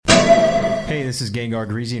Hey, this is Gengar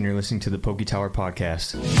Greasy, and you're listening to the PokeTower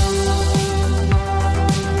Podcast.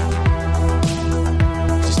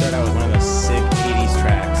 Just start out with one of those sick 80s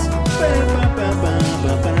tracks.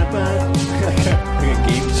 Like a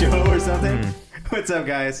game show or something. What's up,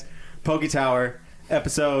 guys? PokeTower,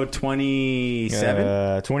 episode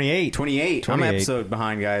 27? 28. 28. I'm an episode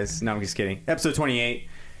behind, guys. No, I'm just kidding. Episode 28.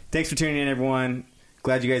 Thanks for tuning in, everyone.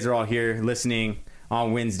 Glad you guys are all here listening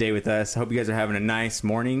on Wednesday with us. I hope you guys are having a nice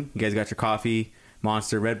morning. You guys got your coffee,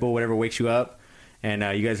 Monster, Red Bull, whatever wakes you up, and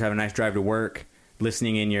you guys have a nice drive to work,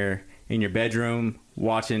 listening in your bedroom,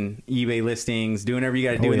 watching eBay listings, doing whatever you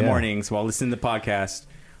got to do in the mornings while listening to the podcast.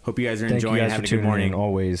 Hope you guys are enjoying and having a good morning.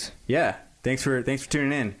 Always. Yeah. Thanks for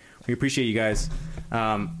tuning in. We appreciate you guys.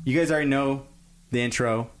 You guys already know the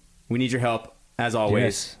intro. We need your help as always.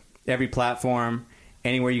 Yes. Every platform,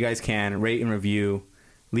 anywhere you guys can, rate and review.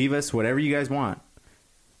 Leave us whatever you guys want.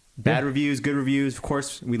 Bad reviews, good reviews. Of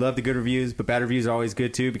course, we love the good reviews, but bad reviews are always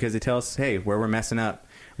good too because they tell us, hey, where we're messing up.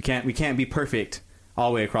 We can't be perfect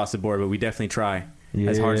all the way across the board, but we definitely try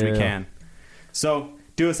as hard as we can. So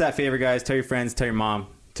do us that favor, guys. Tell your friends, tell your mom,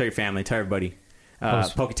 tell your family, tell everybody.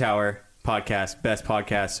 PokeTower Podcast, best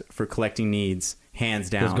podcast for collecting needs,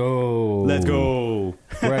 hands down. Let's go.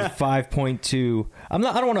 We're at 5.2. I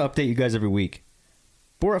don't want to update you guys every week,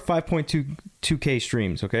 but we're at 5.2K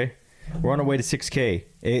streams. Okay. We're on our way to 6K.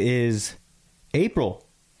 It is April.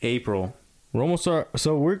 We're almost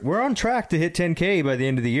so we're on track to hit 10K by the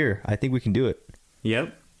end of the year. I think we can do it.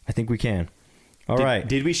 Yep. I think we can. All right.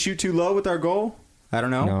 Did we shoot too low with our goal? I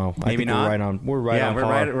don't know. No, maybe I think not. We're right on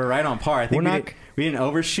par. We're right on par. I think we didn't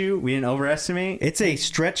overshoot. We didn't overestimate. It's a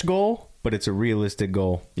stretch goal, but it's a realistic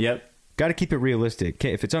goal. Yep. Got to keep it realistic.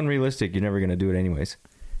 If it's unrealistic, you're never going to do it anyways.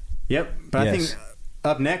 Yep. But yes. I think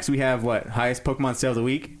up next, we have highest Pokemon sale of the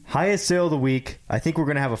week? Highest sale of the week. I think we're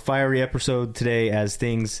going to have a fiery episode today as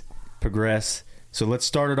things progress. So let's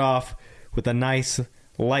start it off with a nice,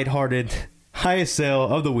 lighthearted highest sale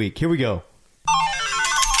of the week. Here we go.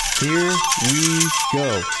 There we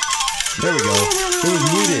go. It was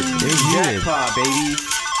muted. Jackpot, baby.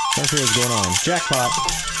 Trying to figure what's going on. Jackpot.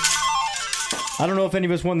 I don't know if any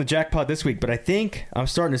of us won the jackpot this week, but I think I'm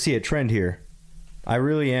starting to see a trend here. I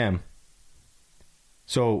really am.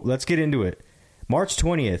 So let's get into it. March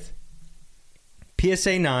 20th,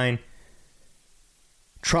 PSA 9,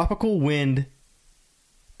 Tropical Wind,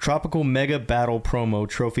 Tropical Mega Battle Promo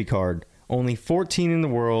Trophy Card. Only 14 in the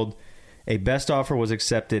world. A best offer was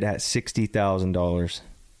accepted at $60,000.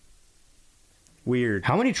 Weird.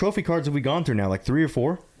 How many trophy cards have we gone through now? Like 3 or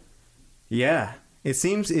 4? Yeah. It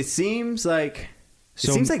seems like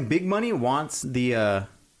Big Money wants the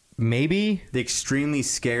maybe the extremely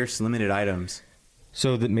scarce limited items.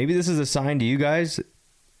 So that maybe this is a sign to you guys.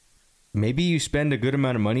 Maybe you spend a good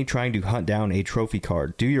amount of money trying to hunt down a trophy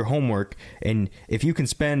card. Do your homework, and if you can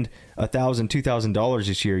spend $1,000, $2,000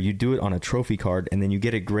 this year, you do it on a trophy card, and then you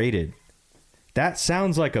get it graded. That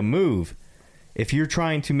sounds like a move. If you're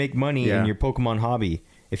trying to make money in your Pokemon hobby,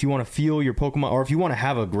 if you want to feel your Pokemon, or if you want to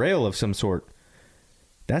have a grail of some sort,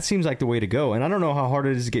 that seems like the way to go. And I don't know how hard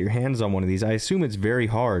it is to get your hands on one of these. I assume it's very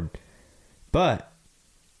hard, but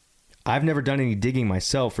I've never done any digging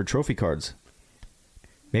myself for trophy cards.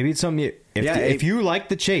 Maybe it's something if you like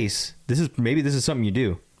the chase, this is something you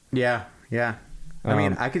do. Yeah. I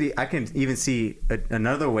mean, I can even see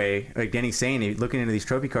another way, like Danny's saying, looking into these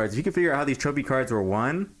trophy cards. If you can figure out how these trophy cards were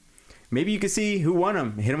won, maybe you could see who won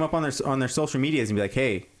them. Hit them up on their social medias and be like,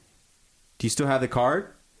 "Hey, do you still have the card?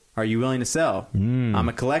 Are you willing to sell? I'm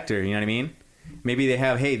a collector." You know what I mean? Maybe they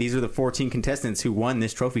have, "Hey, these are the 14 contestants who won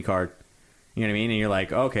this trophy card." You know what I mean? And you're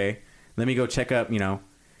like, "Okay, let me go check up,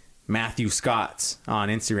 Matthew Scott's on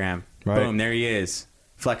Instagram." Right. Boom, there he is,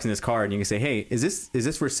 flexing this card. And you can say, "Hey, is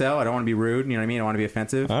this for sale? I don't want to be rude. You know what I mean? I don't want to be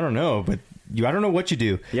offensive." I don't know, but I don't know what you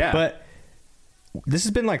do. Yeah. But this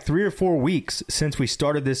has been like 3 or 4 weeks since we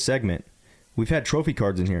started this segment. We've had trophy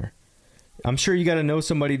cards in here. I'm sure you got to know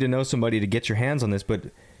somebody to get your hands on this,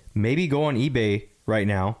 but maybe go on eBay right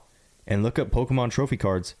now and look up Pokemon trophy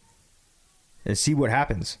cards and see what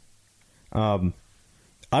happens.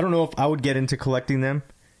 I don't know if I would get into collecting them.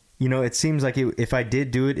 It seems like if I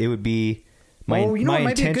did do it, it would be my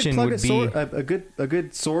intention would be a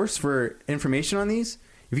good source for information on these.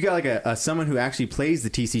 If you got like someone who actually plays the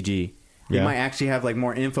TCG, they might actually have like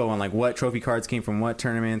more info on like what trophy cards came from what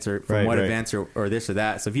tournaments or from what events or this or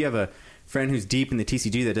that. So if you have a friend who's deep in the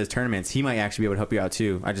TCG that does tournaments, he might actually be able to help you out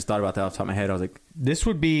too. I just thought about that off the top of my head. I was like, this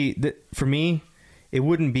would be for me. It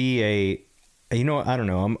wouldn't be a. I don't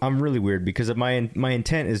know. I'm really weird because my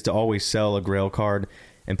intent is to always sell a Grail card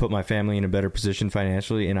and put my family in a better position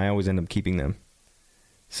financially, and I always end up keeping them.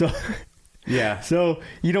 So Yeah. So,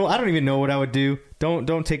 I don't even know what I would do.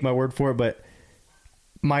 Don't take my word for it, but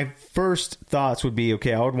my first thoughts would be,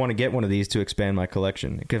 okay, I would want to get one of these to expand my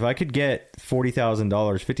collection. If I could get $40,000,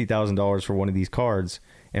 $50,000 for one of these cards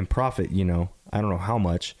and profit, I don't know how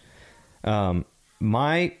much.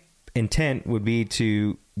 My intent would be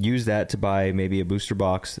to use that to buy maybe a booster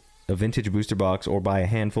box, a vintage booster box, or buy a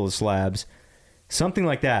handful of slabs, something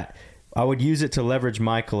like that. I would use it to leverage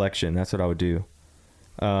my collection. That's what I would do.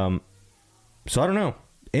 So I don't know.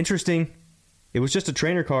 Interesting. It was just a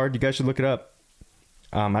trainer card. You guys should look it up.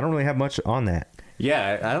 I don't really have much on that.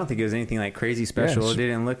 Yeah, I don't think it was anything like crazy special. It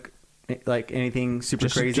didn't look like anything super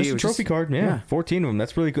crazy. Just it a was trophy card. Yeah, 14 of them.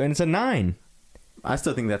 That's really cool. And it's a 9. I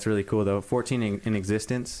still think that's really cool, though. 14 in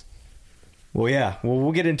existence. Well, yeah. Well,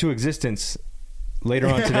 we'll get into existence later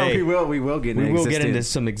on today. We will get into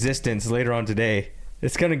some existence later on today.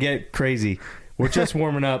 It's going to get crazy. We're just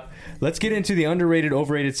warming up. Let's get into the underrated,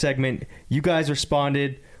 overrated segment. You guys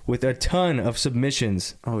responded with a ton of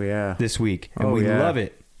submissions this week, and we love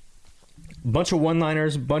it. Bunch of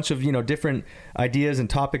one-liners, bunch of different ideas and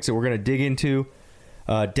topics that we're going to dig into.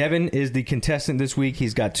 Devin is the contestant this week.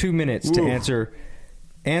 He's got 2 minutes to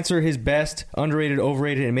answer his best, underrated,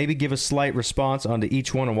 overrated, and maybe give a slight response onto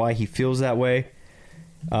each one and why he feels that way.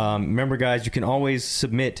 Remember, guys, you can always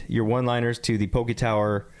submit your one-liners to the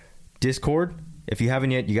PokeTower Discord. If you haven't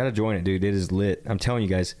yet, you got to join it, dude. It is lit. I'm telling you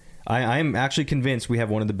guys. I am actually convinced we have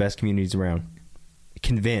one of the best communities around.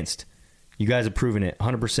 Convinced. You guys have proven it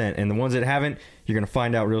 100%. And the ones that haven't, you're going to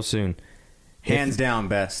find out real soon. Hands down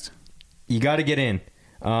best. You got to get in.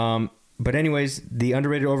 But anyways, the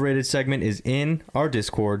underrated, overrated segment is in our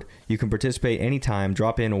Discord. You can participate anytime.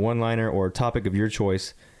 Drop in a one-liner or a topic of your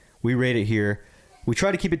choice. We rate it here. We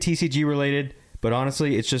try to keep it TCG related, but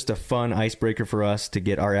honestly, it's just a fun icebreaker for us to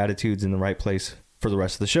get our attitudes in the right place for the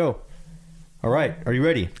rest of the show. All right, are you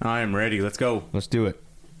ready? I am ready. Let's go. Let's do it.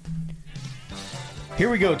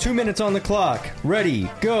 Here we go. 2 minutes on the clock. Ready,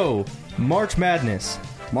 go. March Madness.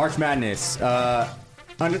 March Madness.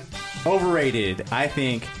 Overrated. I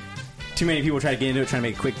think too many people try to get into it trying to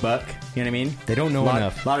make a quick buck. You know what I mean? They don't know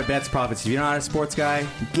enough. A lot of bets, profits. If you're not a sports guy,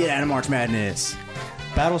 get out of March Madness.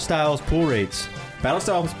 Battle Styles pool rates. Battle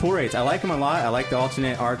Styles pool rates. I like them a lot. I like the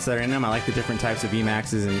alternate arts that are in them. I like the different types of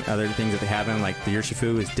VMAXs and other things that they have in them. Like the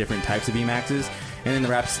Urshifu is different types of VMAXs. And then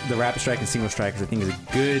the Rapid Strike and Single Strike, I think, is a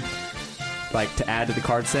good, to add to the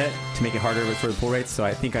card set to make it harder for the pull rates. So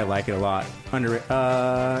I think I like it a lot.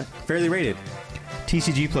 Fairly rated.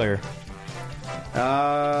 TCG player.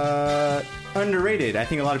 Underrated. I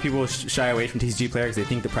think a lot of people shy away from TCG player because they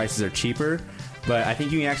think the prices are cheaper. But I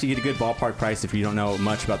think you can actually get a good ballpark price if you don't know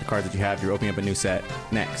much about the cards that you have. You're opening up a new set.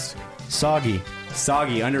 Next. Soggy,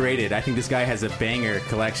 underrated. I think this guy has a banger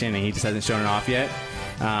collection and he just hasn't shown it off yet.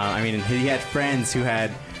 He had friends who had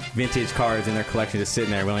vintage cards in their collection just sitting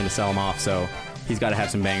there willing to sell them off, so he's got to have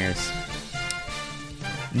some bangers.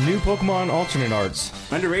 New Pokemon alternate arts.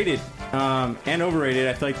 Underrated and overrated.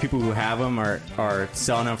 I feel like people who have them are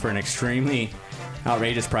selling them for an extremely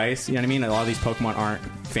outrageous price. You know what I mean? A lot of these Pokemon aren't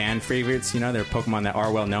fan favorites. They're Pokemon that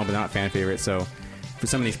are well known, but they're not fan favorites. So for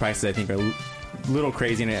some of these prices, I think are a little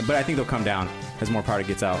crazy, but I think they'll come down as more product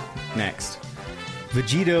gets out. Next.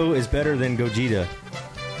 Vegito is better than Gogeta.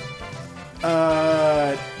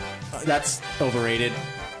 That's overrated.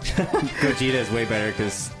 Gogeta is way better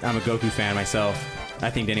because I'm a Goku fan myself. I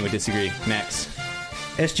think Danny would disagree. Next.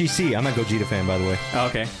 SGC. I'm a Gogeta fan, by the way. Oh,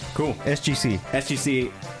 okay. Cool. SGC.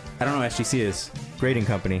 I don't know what SGC is. Grading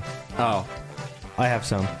company. Oh. I have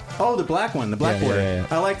some. Oh, the black one. The black border. Yeah.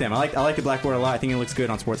 I like them. I like the black border a lot. I think it looks good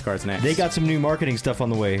on sports cards next. They got some new marketing stuff on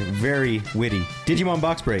the way. Very witty. Digimon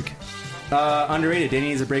box break. Underrated. Danny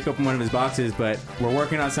needs to break open one of his boxes, but we're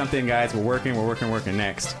working on something, guys. We're working.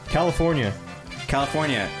 Next. California.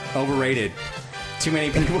 Overrated. Too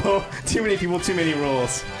many people, too many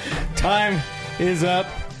rules. Time is up.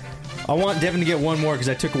 I want Devin to get one more because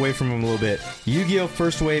I took away from him a little bit. Yu-Gi-Oh!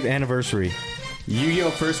 First Wave Anniversary.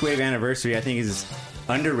 I think is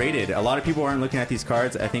underrated. A lot of people aren't looking at these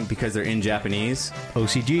cards, I think, because they're in Japanese.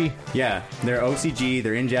 OCG. Yeah, they're OCG,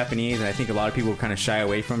 they're in Japanese, and I think a lot of people kind of shy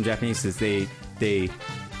away from Japanese because they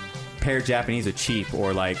pair Japanese with cheap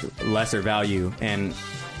or lesser value, and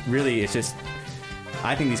really it's just,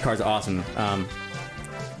 I think these cards are awesome.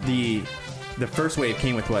 The first wave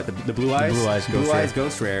came with what? The Blue Eyes? Blue Eyes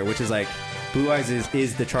Ghost Rare, which is Blue Eyes is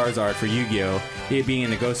the Charizard for Yu-Gi-Oh! It being in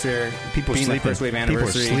the Ghost Rare, people being sleeping. The first wave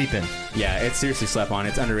anniversary. People are sleeping. Yeah, it's seriously slept on.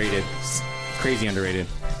 It's underrated. It's crazy underrated.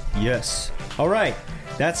 Yes. All right.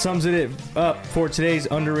 That sums it up for today's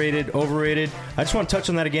underrated, overrated. I just want to touch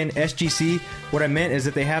on that again. SGC, what I meant is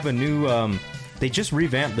that they have a new They just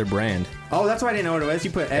revamped their brand. Oh, that's why I didn't know what it was.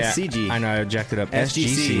 You put SCG. Yeah, I know. I jacked it up.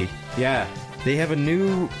 SGC. Yeah. They have a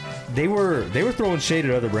new. They were throwing shade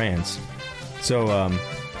at other brands. So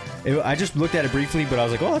I just looked at it briefly, but I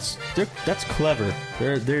was like, oh, that's clever.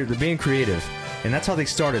 They're being creative, and that's how they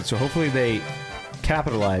started. So hopefully they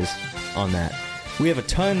capitalize on that. We have a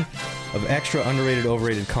ton of extra underrated,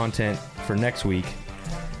 overrated content for next week.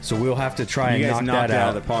 So we'll have to try and knock that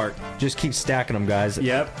out of the park. Just keep stacking them, guys.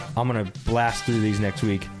 Yep. I'm going to blast through these next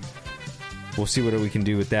week. We'll see what we can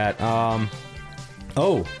do with that. I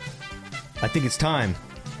think it's time.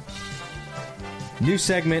 New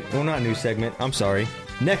segment. Well, not new segment. I'm sorry.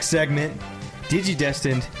 Next segment.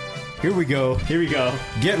 Digidestined. Here we go.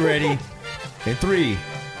 Get ready. In 3,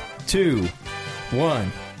 2,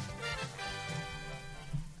 1.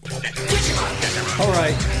 All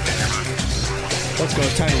right. Let's go.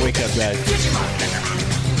 It's time to wake up, guys.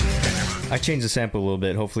 I changed the sample a little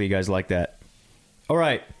bit. Hopefully you guys like that. All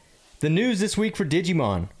right. The news this week for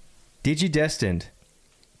Digimon. Digidestined.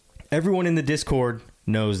 Everyone in the Discord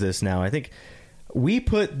knows this now. I think we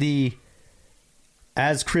put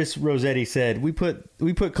as Chris Rossetti said, we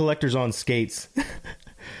put collectors on skates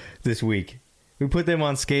this week. We put them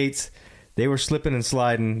on skates. They were slipping and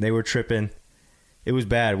sliding. They were tripping. It was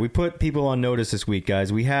bad. We put people on notice this week,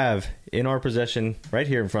 guys. We have in our possession, right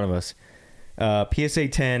here in front of us, PSA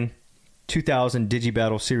 10 2000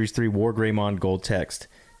 Digibattle Series 3 War Greymon Gold Text.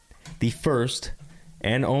 The first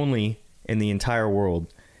and only in the entire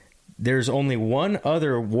world. There's only one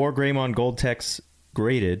other War Greymon Gold Text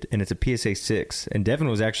graded, and it's a PSA 6. And Devin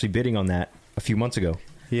was actually bidding on that a few months ago.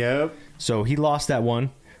 Yep. So he lost that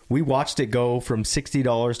one. We watched it go from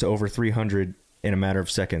 $60 to over $300 in a matter of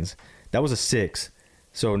seconds. That was a 6.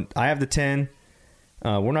 So I have the 10.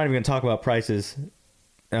 We're not even going to talk about prices.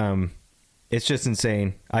 It's just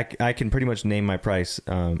insane. I can pretty much name my price,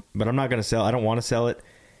 but I'm not going to sell. I don't want to sell it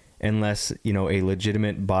unless, a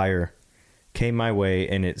legitimate buyer came my way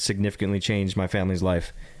and it significantly changed my family's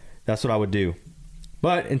life. That's what I would do.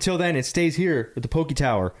 But until then, it stays here at the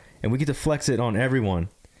PokeTower, and we get to flex it on everyone.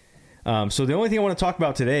 So the only thing I want to talk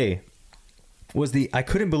about today was I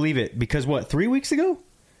couldn't believe it, because 3 weeks ago?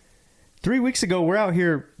 3 weeks ago, we're out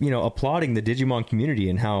here, applauding the Digimon community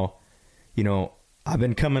and how, I've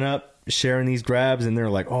been coming up, sharing these grabs, and they're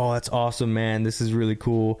like, oh, that's awesome, man. This is really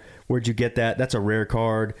cool. Where'd you get that? That's a rare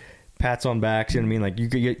card. Pats on backs, you know what I mean?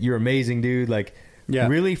 Like, you're amazing, dude. Like,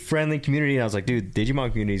 really friendly community. And I was like, dude, Digimon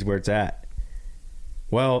community is where it's at.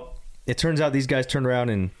 Well, it turns out these guys turned around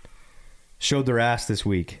and showed their ass this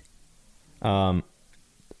week. I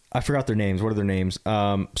forgot their names. What are their names?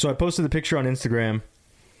 So I posted the picture on Instagram.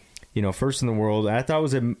 First in the world. I thought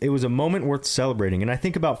it was a moment worth celebrating. And I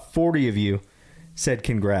think about 40 of you said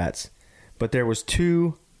congrats. But there was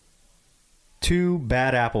two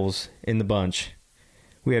bad apples in the bunch.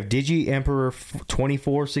 We have Digi Emperor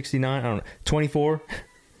 2469. I don't know. 24.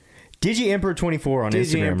 Digi Emperor 24 on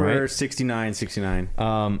Instagram, Emperor right?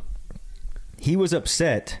 6969. He was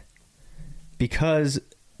upset because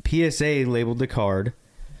PSA labeled the card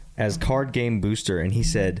as card game booster, and he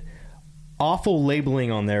said, awful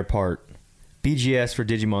labeling on their part. BGS for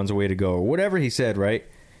Digimon's a way to go, or whatever he said, right?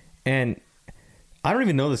 And I don't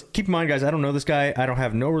even know this. Keep in mind, guys, I don't know this guy. I don't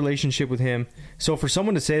have no relationship with him. So for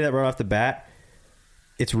someone to say that right off the bat,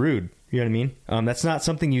 it's rude. You know what I mean? That's not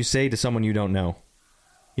something you say to someone you don't know.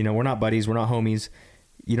 We're not buddies. We're not homies.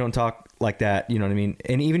 You don't talk like that. You know what I mean?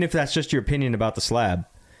 And even if that's just your opinion about the slab,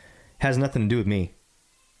 has nothing to do with me.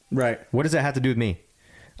 Right. What does that have to do with me?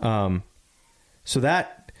 So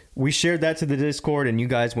that we shared that to the Discord, and you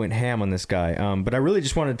guys went ham on this guy. But I really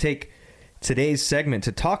just wanted to take today's segment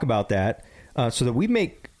to talk about that, so that we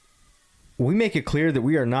make it clear that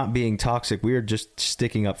we are not being toxic. We are just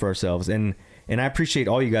sticking up for ourselves, and I appreciate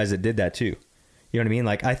all you guys that did that too. You know what I mean?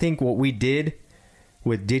 Like, I think what we did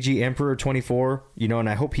with Digi Emperor 24, and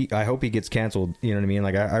I hope he gets canceled. You know what I mean?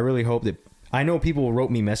 Like, I really hope that. I know people wrote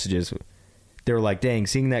me messages. They were like, dang,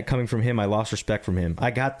 seeing that coming from him, I lost respect from him. I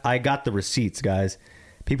got the receipts, guys.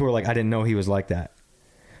 People were like, I didn't know he was like that.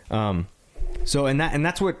 So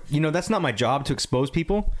that's what, that's not my job to expose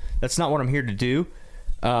people. That's not what I'm here to do.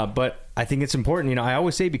 But I think it's important. I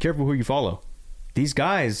always say, be careful who you follow. These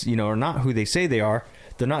guys, are not who they say they are.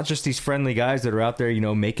 They're not just these friendly guys that are out there,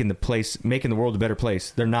 making the world a better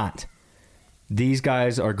place. They're not. These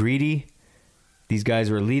guys are greedy. These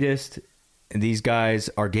guys are elitist. These guys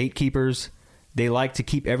are gatekeepers. They like to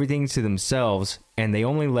keep everything to themselves, and they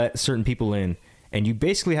only let certain people in. And you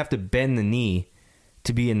basically have to bend the knee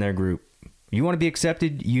to be in their group. You want to be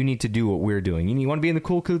accepted, you need to do what we're doing. You want to be in the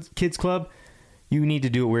cool kids club, you need to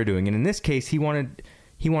do what we're doing. And in this case, he wanted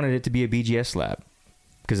it to be a BGS slab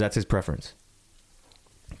because that's his preference.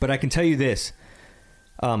 But I can tell you this.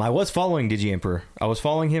 I was following Digi Emperor. I was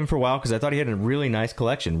following him for a while because I thought he had a really nice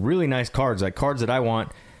collection. Really nice cards. Like cards that I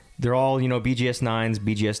want. They're all, BGS 9s,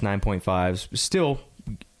 BGS 9.5s. Still,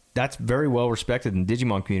 that's very well respected in the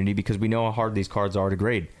Digimon community because we know how hard these cards are to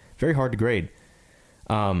grade. Very hard to grade.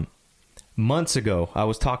 Months ago, I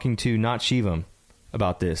was talking to Not Shivam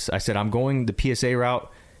about this. I said, I'm going the PSA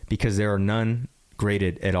route because there are none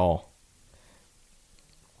graded at all.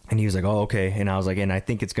 And he was like, oh, okay. And I was like, and I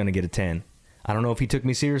think it's going to get a 10. I don't know if he took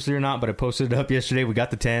me seriously or not, but I posted it up yesterday. We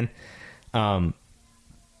got the 10.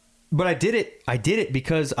 But I did it. I did it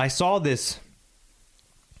because I saw this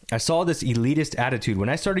elitist attitude. When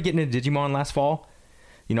I started getting into Digimon last fall,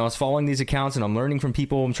 I was following these accounts and I'm learning from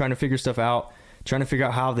people. I'm trying to figure stuff out, trying to figure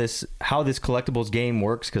out how this collectibles game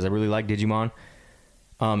works because I really like Digimon.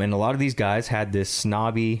 And a lot of these guys had this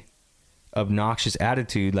snobby, obnoxious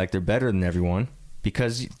attitude like they're better than everyone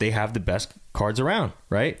because they have the best cards around,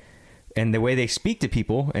 right? And the way they speak to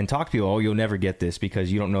people and talk to people, oh, you'll never get this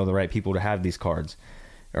because you don't know the right people to have these cards.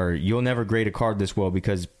 Or you'll never grade a card this well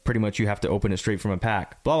because pretty much you have to open it straight from a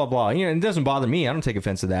pack. Blah, blah, blah. It doesn't bother me. I don't take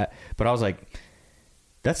offense to that. But I was like,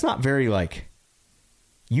 that's not very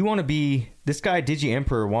you want to be... This guy, Digi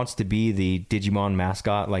Emperor, wants to be the Digimon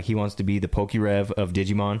mascot. Like, he wants to be the Pokerev of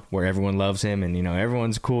Digimon, where everyone loves him and,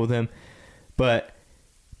 everyone's cool with him. But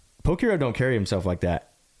Pokerev don't carry himself like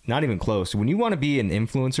that. Not even close. When you want to be an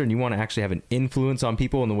influencer and you want to actually have an influence on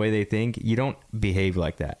people in the way they think, you don't behave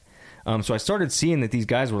like that. So I started seeing that these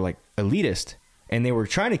guys were elitist and they were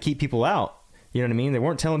trying to keep people out. You know what I mean? They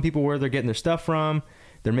weren't telling people where they're getting their stuff from.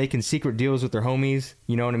 They're making secret deals with their homies.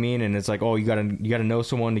 You know what I mean? And it's like, oh, you gotta know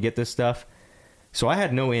someone to get this stuff. So I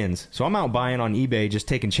had no ends. So I'm out buying on eBay, just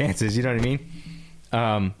taking chances. You know what I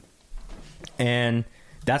mean? And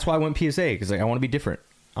that's why I went PSA because I want to be different.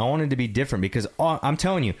 I wanted to be different because I'm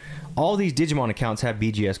telling you, all these Digimon accounts have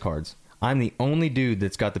BGS cards. I'm the only dude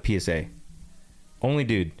that's got the PSA. Only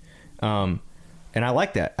dude. And I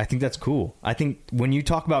like that. I think that's cool. I think when you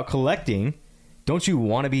talk about collecting, don't you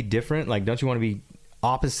want to be different? Don't you want to be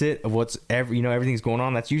opposite of what's everything's going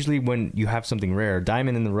on? That's usually when you have something rare.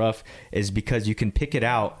 Diamond in the rough is because you can pick it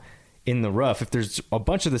out in the rough. If there's a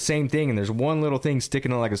bunch of the same thing and there's one little thing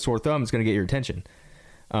sticking out like a sore thumb, it's going to get your attention.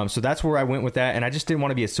 So that's where I went with that. And I just didn't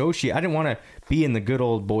want to be associated. I didn't want to be in the good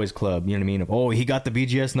old boys club. You know what I mean? Oh, he got the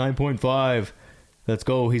BGS 9.5. Let's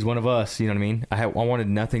go. He's one of us. You know what I mean? I wanted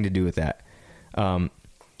nothing to do with that.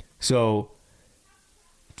 So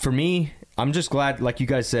for me, I'm just glad, like you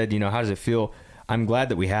guys said, how does it feel? I'm glad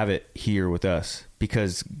that we have it here with us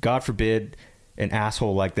because God forbid an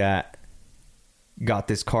asshole like that got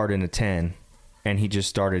this card in a 10 and he just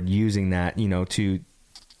started using that,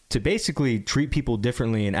 to basically treat people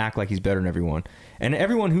differently and act like he's better than everyone. And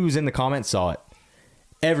everyone who's in the comments saw it.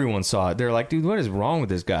 Everyone saw it. They're like, dude, what is wrong with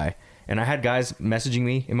this guy? And I had guys messaging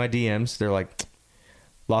me in my DMs. They're like,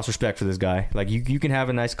 lost respect for this guy. Like, you can have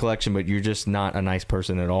a nice collection, but you're just not a nice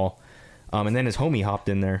person at all. And then his homie hopped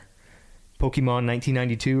in there. Pokemon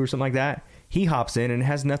 1992 or something like that. He hops in and it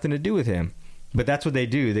has nothing to do with him. But that's what they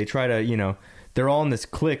do. They try to, they're all in this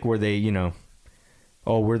clique where they,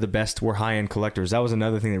 oh, we're the best, we're high-end collectors. That was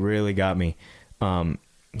another thing that really got me.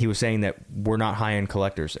 He was saying that we're not high-end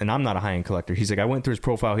collectors, and I'm not a high-end collector. He's like, I went through his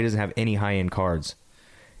profile. He doesn't have any high-end cards.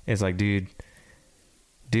 And it's like, dude,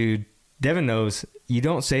 Devin knows you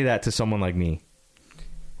don't say that to someone like me.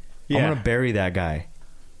 Yeah. I'm going to bury that guy.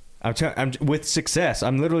 I'm with success.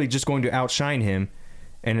 I'm literally just going to outshine him,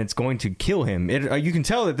 and it's going to kill him. You can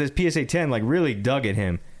tell that this PSA 10 really dug at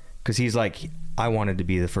him because he's like, I wanted to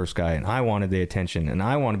be the first guy, and I wanted the attention, and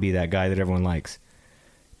I want to be that guy that everyone likes.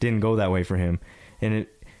 Didn't go that way for him, and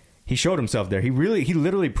he showed himself there. He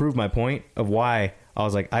literally proved my point of why I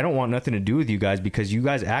was like, I don't want nothing to do with you guys because you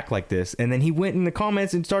guys act like this. And then he went in the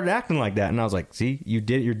comments and started acting like that, and I was like, see, you're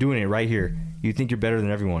doing it right here. You think you're better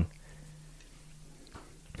than everyone.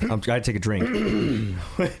 I'm gotta take a drink.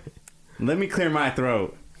 Let me clear my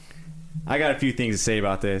throat. I got a few things to say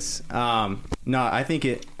about this. No, I think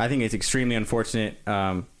it's extremely unfortunate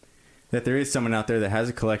that there is someone out there that has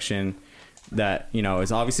a collection that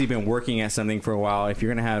has obviously been working at something for a while. If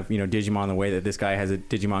you're gonna have Digimon the way that this guy has a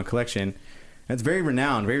Digimon collection, that's very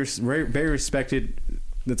renowned, very very respected.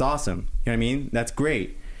 That's awesome. You know what I mean? That's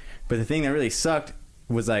great. But the thing that really sucked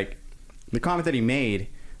was the comment that he made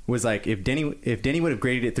was if Denny would have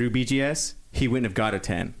graded it through BGS, he wouldn't have got a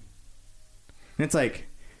 10. And it's like,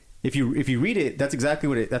 if you read it, that's exactly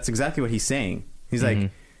what he's saying. He's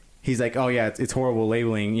like, oh yeah, it's horrible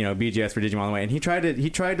labeling, BGS for Digimon the way. And he tried to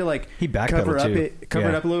cover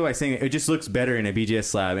it up a little by saying it just looks better in a BGS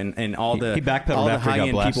slab, and all the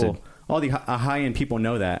high end people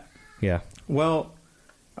know that. Yeah. Well,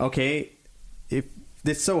 okay, if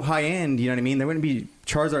it's so high end, you know what I mean? There wouldn't be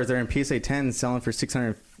Charizards that are in PSA 10 selling for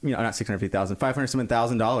 $600, not $650,000,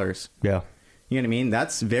 $500,000. Yeah. You know what I mean?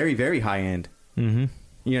 That's very, very high end. Mm-hmm.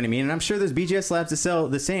 You know what I mean? And I'm sure there's BGS labs that sell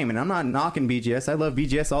the same. And I'm not knocking BGS. I love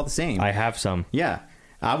BGS all the same. I have some. Yeah.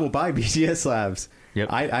 I will buy BGS labs. Yep.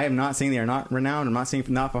 I am not saying they are not renowned. I'm not saying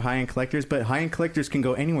not for high-end collectors, but high-end collectors can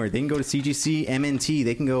go anywhere. They can go to CGC, MNT.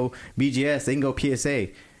 They can go BGS. They can go PSA.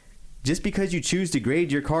 Just because you choose to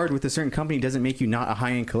grade your card with a certain company doesn't make you not a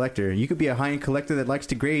high-end collector. You could be a high-end collector that likes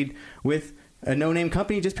to grade with a no-name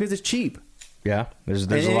company just because it's cheap. Yeah, there's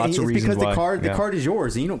lots of reasons because why. The card is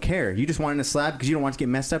yours and you don't care. You just want it in a slab because you don't want it to get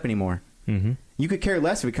messed up anymore. Mm-hmm. You could care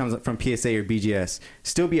less if it comes from PSA or BGS.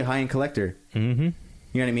 Still be a high-end collector. Mm-hmm. You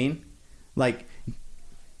know what I mean? Like,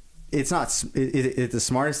 it's not. It's the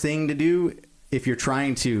smartest thing to do if you're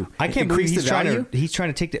trying to. I can't believe he's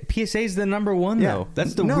trying to take that. PSA's the number one though.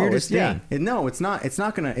 That's the weirdest thing. Yeah. No, it's not. It's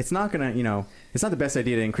not gonna. It's not gonna. It's not the best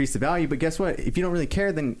idea to increase the value. But guess what? If you don't really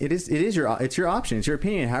care, then it's your option. It's your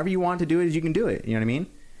opinion. However you want to do it, you can do it. You know what I mean?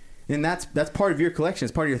 And that's part of your collection.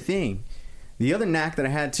 It's part of your thing. The other knack that I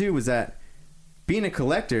had too was that being a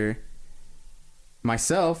collector,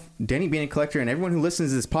 myself, Denny being a collector, and everyone who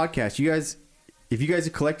listens to this podcast, you guys. If you guys are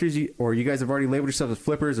collectors or you guys have already labeled yourself as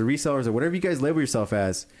flippers or resellers or whatever you guys label yourself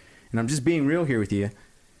as, and I'm just being real here with you,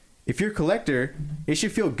 if you're a collector, it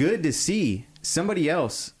should feel good to see somebody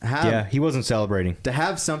else have... Yeah, he wasn't celebrating. To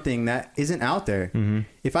have something that isn't out there. Mm-hmm.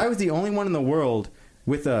 If I was the only one in the world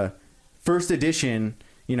with a first edition,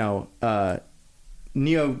 Neo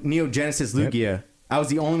Genesis Lugia, I was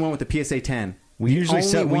the only one with the PSA 10. We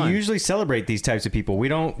usually celebrate these types of people. We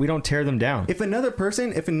don't tear them down. If another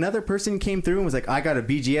person came through and was like, I got a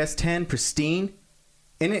BGS 10 pristine,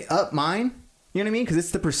 and it upped mine, you know what I mean? Because it's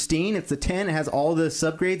the pristine, it's the 10, it has all the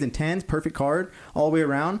subgrades and 10s, perfect card all the way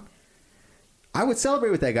around. I would celebrate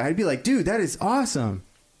with that guy. I'd be like, dude, that is awesome.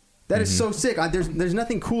 That is so sick. There's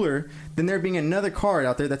nothing cooler than there being another card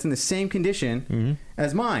out there that's in the same condition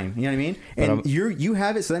as mine. You know what I mean? And you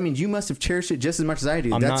have it, so that means you must have cherished it just as much as I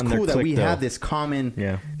do. That's cool that we have this common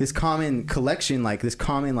collection, like this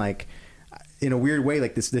common, like in a weird way,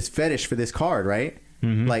 like this fetish for this card, right?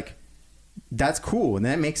 Mm-hmm. Like that's cool, and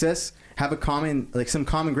that makes us have some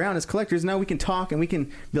common ground as collectors. Now we can talk and we can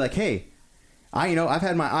be like, hey, I've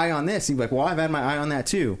had my eye on this. And you're like, well, I've had my eye on that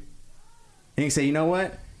too. And you can say, you know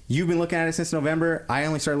what? You've been looking at it since November. I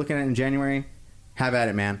only started looking at it in January. Have at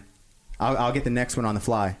it, man. I'll get the next one on the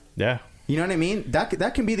fly. Yeah. You know what I mean?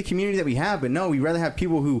 That can be the community that we have, but no, we'd rather have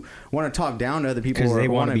people who want to talk down to other people. Because they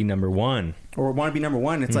want to be number one. Or want to be number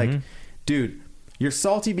one. It's like, dude, you're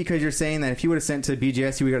salty because you're saying that if he would have sent to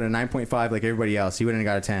BGS, he would have got a 9.5 like everybody else. He wouldn't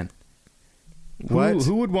have got a 10. What?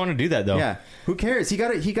 Who would want to do that, though? Yeah. Who cares? He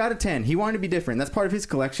got a 10. He wanted to be different. That's part of his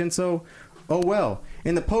collection, so... Oh, well.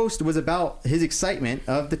 And the post was about his excitement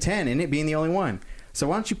of the 10 and it being the only one. So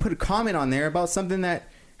why don't you put a comment on there about something that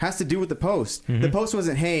has to do with the post? Mm-hmm. The post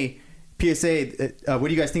wasn't, hey, PSA, what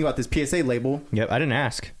do you guys think about this PSA label? Yep, I didn't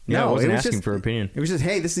ask. Yeah, I wasn't asking for opinion. It was just,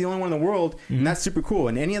 hey, this is the only one in the world, and that's super cool.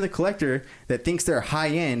 And any other collector that thinks they're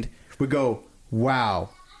high-end would go, wow.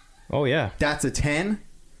 Oh, yeah. That's a 10?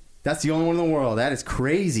 That's the only one in the world. That is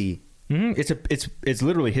crazy. Mm-hmm. It's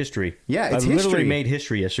literally history. Yeah, it's history. I literally made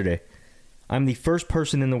history yesterday. I'm the first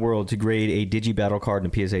person in the world to grade a Digi Battle card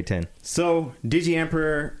in a PSA 10. So, Digi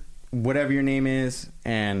Emperor, whatever your name is,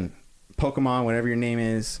 and Pokemon, whatever your name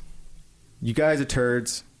is, you guys are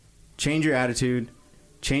turds. Change your attitude.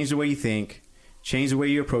 Change the way you think. Change the way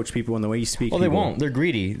you approach people and the way you speak. Well, they won't. They're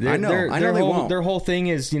greedy. I know they won't. Their whole thing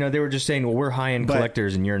is, they were just saying, well, we're high-end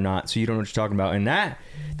collectors and you're not, so you don't know what you're talking about. And that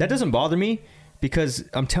doesn't bother me because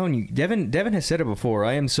I'm telling you, Devin has said it before.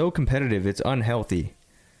 I am so competitive, it's unhealthy.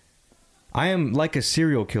 I am like a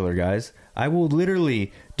serial killer, guys. I will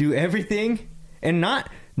literally do everything, and not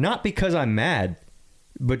because I'm mad,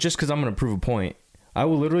 but just because I'm going to prove a point. I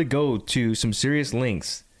will literally go to some serious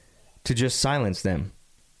lengths to just silence them.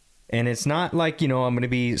 And it's not like,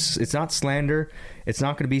 it's not slander. It's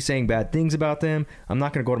not going to be saying bad things about them. I'm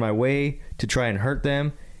not going to go to my way to try and hurt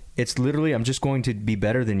them. It's literally, I'm just going to be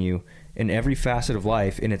better than you in every facet of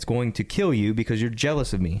life, and it's going to kill you because you're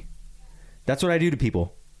jealous of me. That's what I do to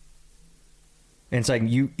people. And it's like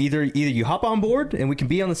you either you hop on board and we can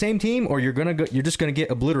be on the same team, or you're just gonna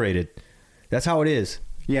get obliterated. That's how it is.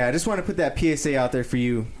 Yeah, I just want to put that PSA out there for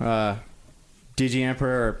you, Digi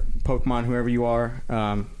Emperor or Pokemon, whoever you are,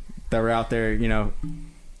 that were out there,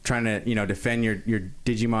 trying to defend your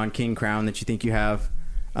Digimon King crown that you think you have,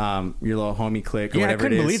 your little homie clique or whatever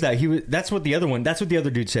it is. I couldn't believe that. That's what the other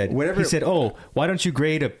dude said. He said, "Oh, why don't you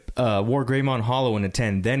grade a War Greymon Hollow in a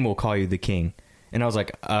 10? Then we'll call you the king." And I was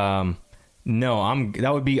like, No,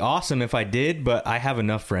 that would be awesome if I did, but I have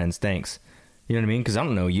enough friends. Thanks. You know what I mean? Because I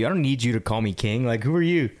don't know you. I don't need you to call me king. Like, who are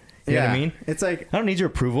you? You know what I mean? It's like, I don't need your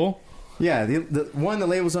approval. Yeah, the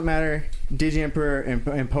labels don't matter. Digi-Emperor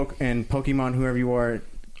and Pokemon, whoever you are.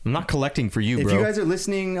 I'm not collecting for you, bro. If you guys are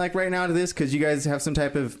listening like right now to this because you guys have some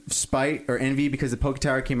type of spite or envy because the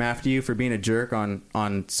PokeTower came after you for being a jerk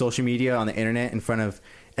on social media, on the internet, in front of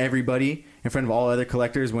everybody, in front of all other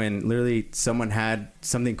collectors, when literally someone had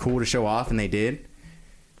something cool to show off and they did,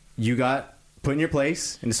 you got put in your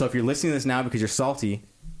place. And so if you're listening to this now because you're salty,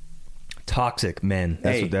 toxic men.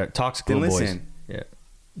 That's what they're toxic little boys. Listen. Yeah.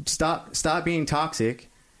 Stop being toxic.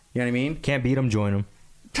 You know what I mean? Can't beat them, join them.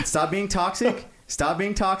 Stop being toxic. Stop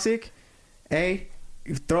being toxic. Hey,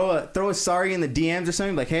 throw a sorry in the DMs or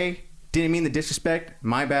something. Like, hey, didn't mean the disrespect.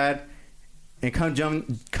 My bad. And come join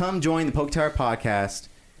the PokeTower podcast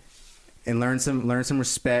and learn some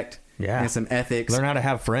respect. Yeah. And some ethics. Learn how to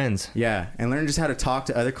have friends. Yeah, and learn just how to talk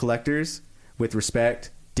to other collectors with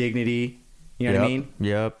respect, dignity. You know what I mean?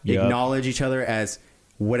 Yep. Acknowledge each other as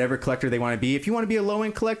whatever collector they want to be. If you want to be a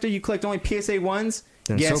low-end collector, you collect only PSA 1s.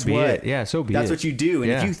 Then guess so be what? It. Yeah, so be That's it. what you do.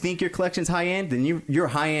 And yeah. if you think your collection's high-end, then you're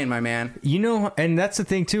high-end, my man. You know, and that's the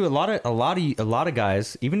thing too. A lot of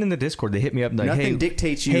guys, even in the Discord, they hit me up like, nothing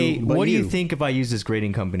dictates you. Hey, but what do you think if I use this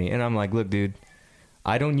grading company? And I'm like, look, dude,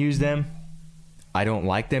 I don't use them. I don't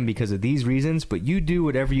like them because of these reasons, but you do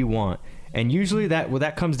whatever you want. And usually what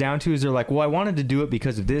that comes down to is they're like, well, I wanted to do it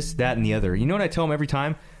because of this, that, and the other. You know what I tell them every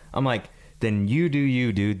time? I'm like, then you do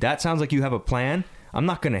you, dude. That sounds like you have a plan. I'm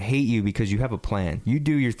not going to hate you because you have a plan. You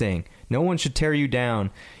do your thing. No one should tear you down,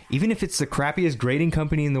 even if it's the crappiest grading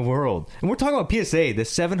company in the world. And we're talking about PSA, the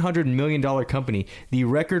 $700 million company, the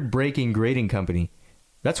record-breaking grading company.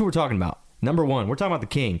 That's what we're talking about. Number one, we're talking about the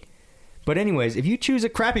king. But anyways, if you choose a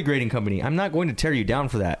crappy grading company, I'm not going to tear you down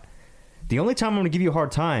for that. The only time I'm going to give you a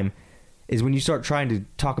hard time is when you start trying to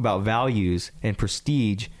talk about values and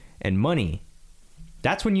prestige and money.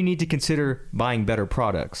 That's when you need to consider buying better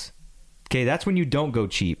products. Okay, that's when you don't go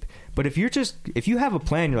cheap. But if you have a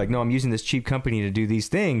plan, you're like, no, I'm using this cheap company to do these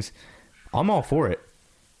things, I'm all for it.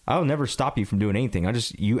 I'll never stop you from doing anything.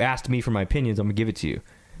 You asked me for my opinions, I'm going to give it to you.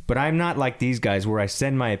 But I'm not like these guys where I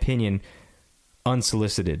send my opinion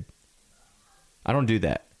unsolicited. I don't do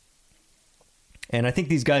that. And I think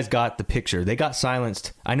these guys got the picture. They got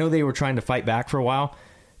silenced. I know they were trying to fight back for a while,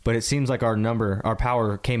 but it seems like our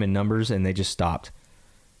power came in numbers and they just stopped.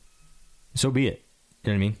 So be it.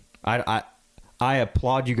 You know what I mean? I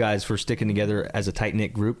applaud you guys for sticking together as a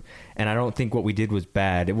tight-knit group, and I don't think what we did was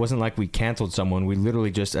bad. It wasn't like we canceled someone. We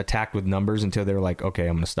literally just attacked with numbers until they were like, okay,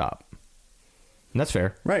 I'm going to stop. And that's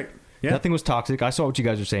fair. Right. Yeah. Nothing was toxic. I saw what you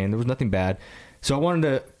guys were saying. There was nothing bad. So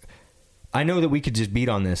I know that we could just beat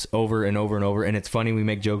on this over and over and over, and it's funny, we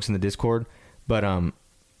make jokes in the Discord, but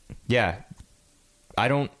yeah, I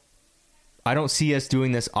don't see us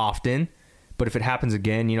doing this often, but if it happens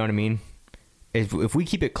again, you know what I mean? If we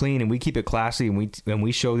keep it clean and we keep it classy and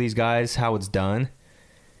we show these guys how it's done,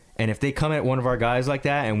 and if they come at one of our guys like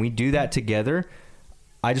that and we do that together,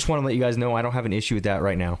 I just want to let you guys know I don't have an issue with that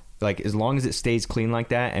right now. Like, as long as it stays clean like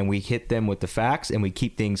that and we hit them with the facts and we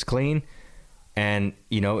keep things clean, and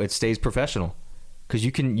it stays professional, because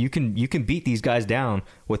you can beat these guys down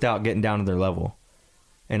without getting down to their level,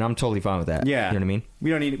 and I'm totally fine with that. Yeah, you know what I mean.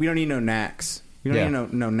 We don't need no knacks. We don't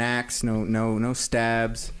need no knacks, no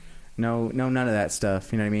stabs, no none of that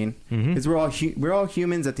stuff. You know what I mean? Because we're all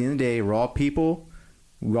humans at the end of the day. We're all people.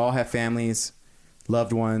 We all have families,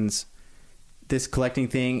 loved ones. This collecting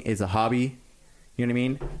thing is a hobby. You know what I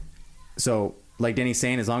mean? So, like Denny's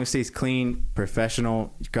saying, as long as it stays clean,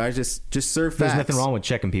 professional, you guys just serve facts. There's nothing wrong with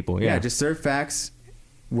checking people. Yeah, just serve facts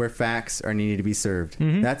where facts are needed to be served.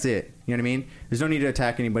 That's it. You know what I mean? There's no need to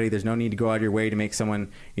attack anybody. There's no need to go out of your way to make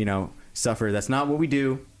someone, suffer. That's not what we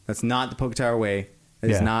do. That's not the PokeTower way. That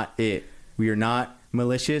is not it. We are not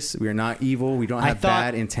malicious. We are not evil. We don't have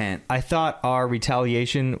bad intent. I thought our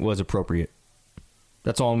retaliation was appropriate.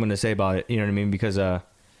 That's all I'm going to say about it. You know what I mean? Because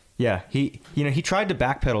he tried to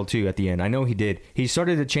backpedal too at the end. I know he did. He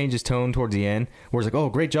started to change his tone towards the end, where it's like, "Oh,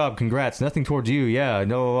 great job, congrats." Nothing towards you. Yeah,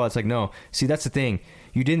 no. It's like, no. See, that's the thing.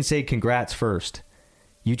 You didn't say congrats first.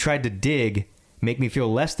 You tried to dig, make me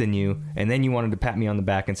feel less than you, and then you wanted to pat me on the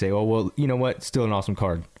back and say, "Oh, well, you know what? Still an awesome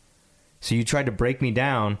card." So you tried to break me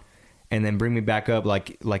down and then bring me back up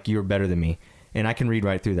like you're better than me, and I can read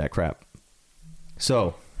right through that crap.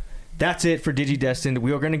 So that's it for DigiDestined.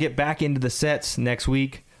 We are going to get back into the sets next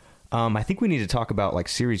week. I think we need to talk about like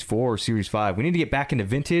Series 4 or Series 5. We need to get back into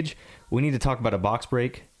Vintage. We need to talk about a box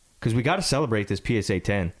break, because we got to celebrate this PSA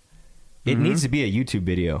 10. It needs to be a YouTube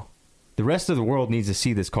video. The rest of the world needs to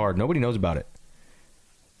see this card. Nobody knows about it.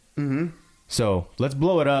 So let's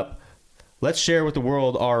blow it up. Let's share with the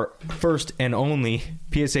world our first and only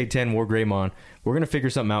PSA 10 War Greymon. We're going to figure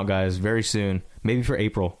something out, guys, very soon. Maybe for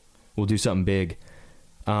April. We'll do something big.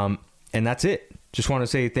 And that's it. Just want to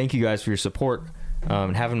say thank you guys for your support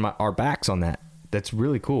and having our backs on that. That's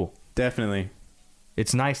really cool. Definitely.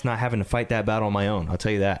 It's nice not having to fight that battle on my own. I'll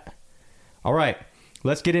tell you that. All right.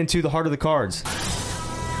 Let's get into the heart of the cards.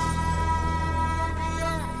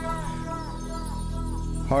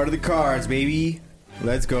 Heart of the cards, baby.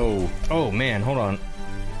 Let's go. Oh, man. Hold on.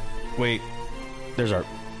 Wait.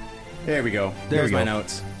 There we go. There's my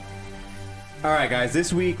notes. All right, guys.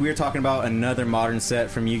 This week we are talking about another modern set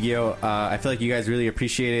from Yu-Gi-Oh! I feel like you guys really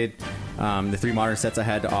appreciated the 3 modern sets I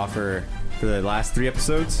had to offer for the last 3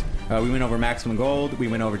 episodes. We went over Maximum Gold. We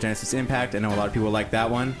went over Genesis Impact. I know a lot of people like that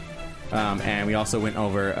one. And we also went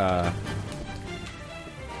over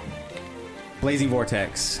Blazing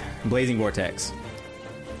Vortex.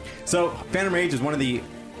 So, Phantom Rage is one of the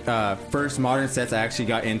first modern sets I actually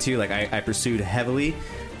got into. Like, I pursued heavily.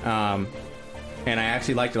 And I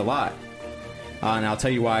actually liked it a lot. And I'll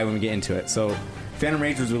tell you why when we get into it. So, Phantom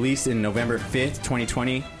Rage was released in November 5th,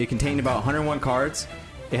 2020. It contained about 101 cards.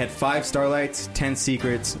 It had 5 Starlights, 10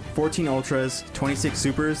 Secrets, 14 Ultras, 26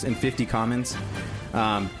 Supers, and 50 Commons.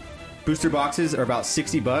 Booster boxes are about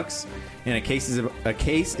 $60, and a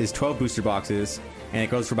case is 12 booster boxes, and it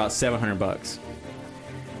goes for about $700.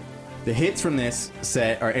 The hits from this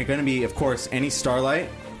set are going to be, of course, any Starlight,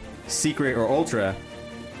 Secret, or Ultra.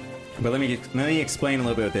 But let me explain a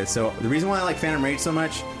little bit with this. So the reason why I like Phantom Rage so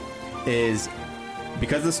much is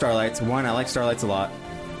because of the Starlights. 1, I like Starlights a lot,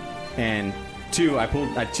 and 2, I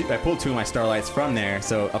pulled 2 of my Starlights from there.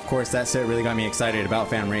 So of course that set really got me excited about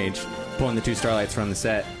Phantom Rage, pulling the 2 Starlights from the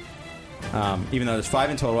set. Even though there's 5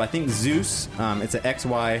 in total. I think Zeus, it's an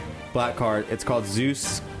XY black card. It's called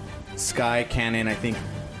Zeus Sky Cannon. I think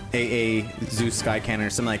AA Zeus Sky Cannon or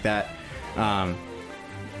something like that.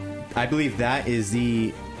 I believe that is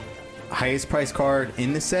the highest price card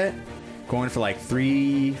in the set, going for like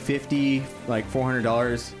 $350, like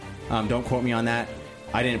 $400. Don't quote me on that.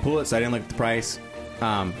 I didn't pull it, so I didn't look at the price.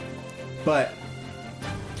 But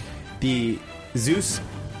the Zeus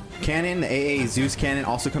Cannon, the AA Zeus Cannon,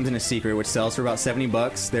 also comes in a secret, which sells for about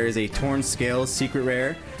 $70. There is a Torn Scales secret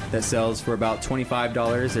rare that sells for about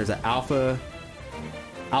 $25. There's an Alpha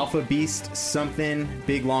Beast something,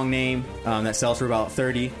 big long name, that sells for about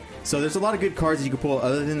 $30. So there's a lot of good cards that you can pull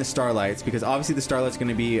other than the Starlights, because obviously the Starlight's going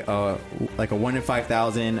to be like a 1 in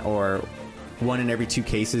 5,000 or 1 in every 2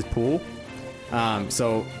 cases pool.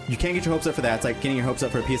 So you can't get your hopes up for that. It's like getting your hopes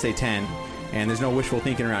up for a PSA 10, and there's no wishful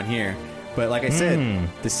thinking around here. But like I said,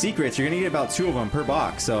 the secrets, you're gonna get about 2 of them per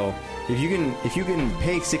box. So if you can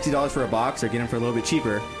pay $60 for a box or get them for a little bit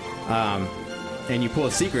cheaper, and you pull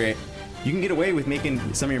a secret, you can get away with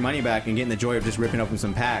making some of your money back and getting the joy of just ripping open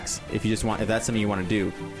some packs if that's something you want to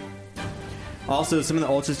do. Also, some of the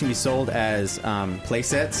Ultras can be sold as play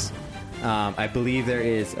sets. I believe there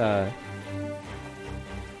is a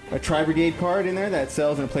Tri Brigade card in there that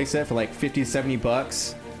sells in a play set for like $50 to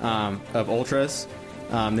 $70 of Ultras.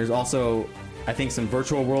 There's also, I think, some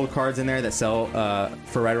Virtual World cards in there that sell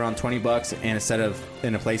for right around $20 and a set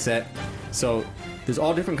in a play set. So there's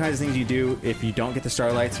all different kinds of things you do if you don't get the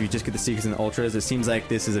Starlights, if you just get the Secrets and the Ultras. It seems like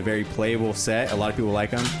this is a very playable set. A lot of people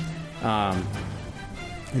like them.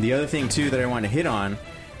 And the other thing, too, that I want to hit on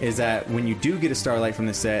is that when you do get a Starlight from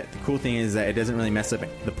the set, the cool thing is that it doesn't really mess up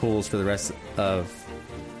the pulls for the rest of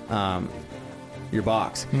your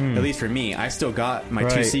box. At least for me, I still got my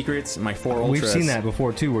 2 Secrets, my 4 Ultras. We've seen that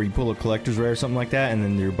before too, where you pull a collector's rare or something like that, and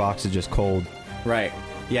then your box is just cold. Right.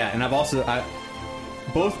 Yeah, and I've also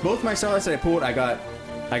both my Starlights that I pulled, I got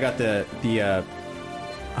the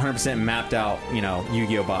 100% mapped out,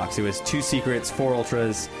 Yu-Gi-Oh box. It was 2 Secrets, 4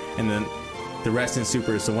 Ultras, and then the rest in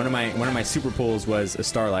Supers. So one of my super pulls was a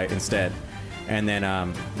Starlight instead, and then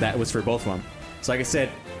that was for both of them. So like I said,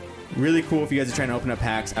 really cool if you guys are trying to open up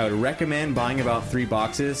packs. I would recommend buying about 3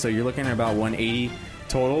 boxes. So you're looking at about $180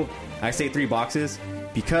 total. I say 3 boxes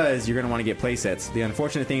because you're going to want to get play sets. The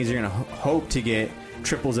unfortunate thing is you're going to hope to get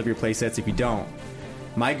triples of your play sets if you don't.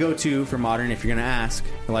 My go-to for Modern, if you're going to ask,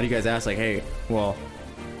 a lot of you guys ask, like, hey, well,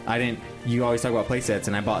 you always talk about play sets,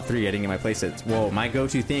 and I bought 3, I didn't get my play sets. Well, my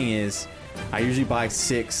go-to thing is I usually buy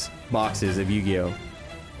 6 boxes of Yu-Gi-Oh!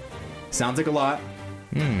 Sounds like a lot.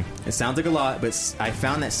 It sounds like a lot, but I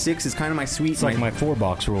found that 6 is kind of my sweet. It's like my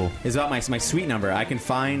 4-box rule. It's about my sweet number. I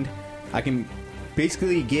can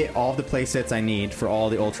basically get all the play sets I need for all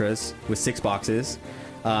the Ultras with 6 boxes.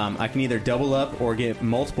 I can either double up or get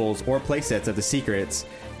multiples or play sets of the secrets.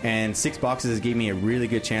 And 6 boxes gave me a really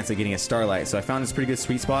good chance of getting a Starlight. So I found this pretty good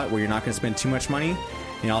sweet spot where you're not going to spend too much money.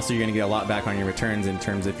 And also you're going to get a lot back on your returns in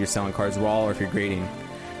terms of if you're selling cards raw or if you're grading.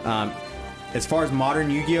 As far as modern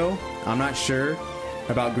Yu-Gi-Oh, I'm not sure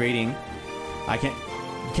about grading.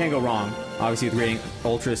 You can't go wrong, obviously, with grading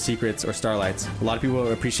Ultra, Secrets, or Starlights. A lot of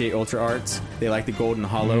people appreciate Ultra arts. They like the gold and the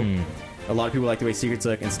hollow. A lot of people like the way Secrets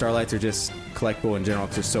look, and Starlights are just collectible in general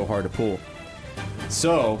because they're so hard to pull.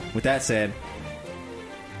 So, with that said,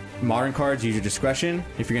 modern cards, use your discretion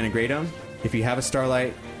if you're going to grade them. If you have a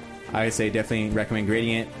Starlight, I would say definitely recommend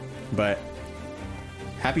grading it. But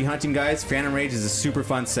happy hunting, guys. Phantom Rage is a super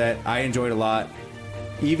fun set. I enjoyed it a lot.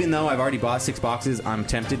 Even though I've already bought 6 boxes, I'm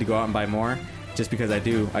tempted to go out and buy more just because I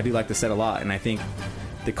do like the set a lot. And I think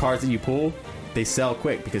the cards that you pull, they sell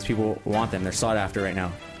quick because people want them. They're sought after right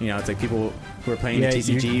now. You know, it's like people who are playing the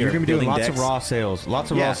TCG you're going to be doing lots decks. of raw sales. Lots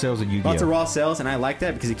of raw sales in Yu-Gi-Oh! Lots of raw sales, and I like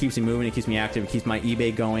that because it keeps me moving, it keeps me active, it keeps my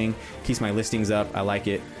eBay going, keeps my listings up. I like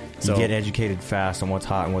it. So, you get educated fast on what's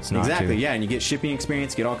hot and what's not. Exactly, too. yeah, and you get shipping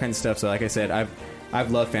experience, get all kinds of stuff. So like I said,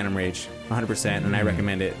 I've loved Phantom Rage 100%, and I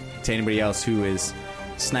recommend it to anybody else who is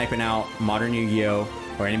sniping out modern Yu-Gi-Oh!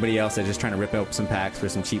 Or anybody else that's just trying to rip up some packs for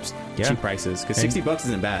some cheap prices. Because $60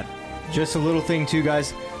 isn't bad. Just a little thing too,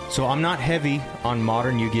 guys. So I'm not heavy on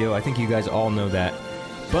modern Yu-Gi-Oh! I think you guys all know that.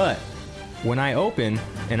 But when I open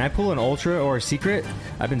and I pull an Ultra or a Secret,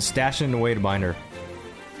 I've been stashing away to binder.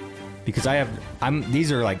 Because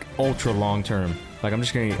these are like ultra long term. Like I'm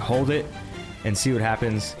just going to hold it and see what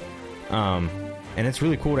happens. And it's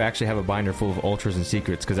really cool to actually have a binder full of Ultras and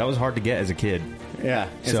Secrets because that was hard to get as a kid. Yeah,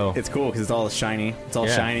 it's cool because it's all shiny. It's all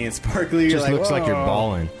shiny and sparkly. It just like, looks like you're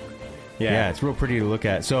balling. Yeah, it's real pretty to look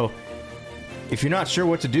at. So if you're not sure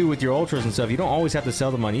what to do with your Ultras and stuff, you don't always have to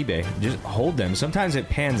sell them on eBay. Just hold them. Sometimes it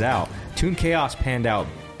pans out. Toon Chaos panned out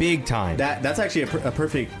big time. That's actually a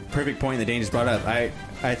perfect point that Dane just brought up. I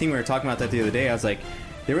think we were talking about that the other day. I was like,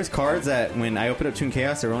 there was cards that when I opened up Toon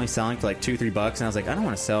Chaos, they were only selling for like $2-3, and I was like, I don't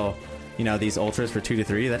want to sell, these Ultras for $2 to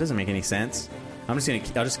 $3. That doesn't make any sense. I'll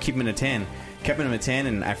just keep them in a 10. Kept them in a 10,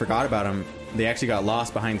 and I forgot about them. They actually got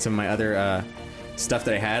lost behind some of my other stuff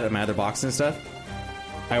that I had, my other boxes and stuff.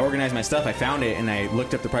 I organized my stuff, I found it, and I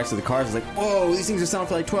looked up the price of the cards. I was like, whoa, these things are selling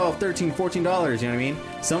for like $12, $13, $14, you know what I mean?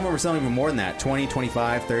 Some of them were selling even more than that, $20,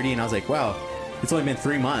 $25, $30, and I was like, wow, it's only been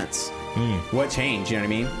 3 months. What changed, you know what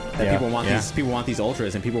I mean? That people want these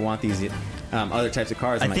Ultras, and people want these other types of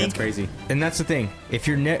cards. I'm like, that's crazy. And that's the thing. If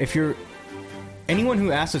you're anyone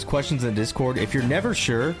who asks us questions in the Discord, if you're never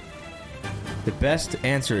sure, the best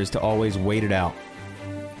answer is to always wait it out.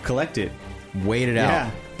 Collect it. Wait it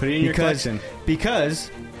out. Put it in your collection. Because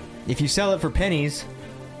if you sell it for pennies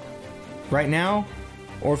right now,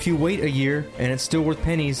 or if you wait a year and it's still worth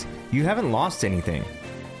pennies, you haven't lost anything.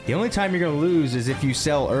 The only time you're going to lose is if you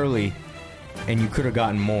sell early and you could have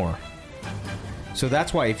gotten more. So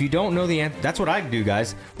that's why if you don't know the answer, that's what I do,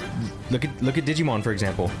 guys. Look at Digimon, for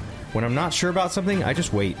example. When I'm not sure about something, I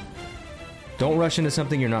just wait. Don't rush into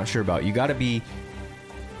something you're not sure about. You got to be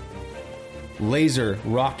laser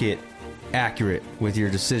rocket accurate with your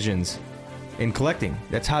decisions in collecting.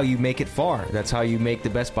 That's how you make it far. That's how you make the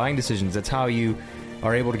best buying decisions. That's how you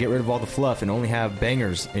are able to get rid of all the fluff and only have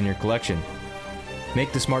bangers in your collection.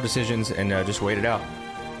 Make the smart decisions and just wait it out.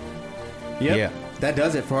 Yep. Yeah. That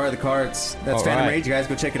does it for the cards. That's all Phantom Rage. You guys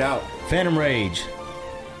go check it out. Phantom Rage.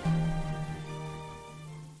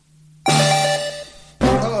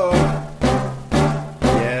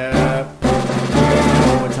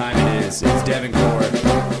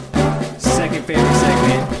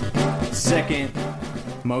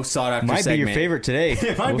 Most sought after segment. Might be your favorite today.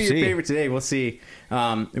 It might be your favorite today. We'll see.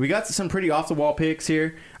 We got some pretty off the wall picks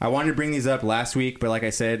here. I wanted to bring these up last week, but like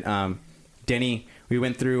I said, Denny, we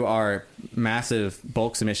went through our massive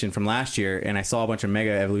bulk submission from last year, and I saw a bunch of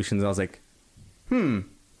Mega Evolutions, and I was like,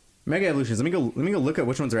 Mega Evolutions. Let me go look at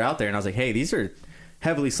which ones are out there. And I was like, hey, these are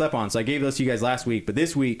heavily slept on. So I gave those to you guys last week, but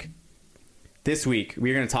this week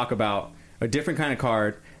we're going to talk about a different kind of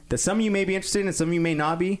card that some of you may be interested in and some of you may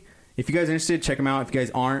not be. If you guys are interested, check them out. If you guys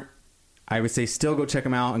aren't, I would say still go check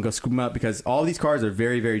them out and go scoop them up because all these cards are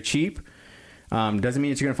very, very cheap. Doesn't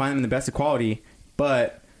mean that you're going to find them in the best of quality,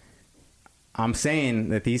 but I'm saying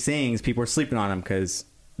that these things, people are sleeping on them because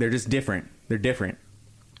they're just different. They're different.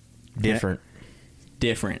 Different.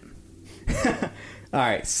 All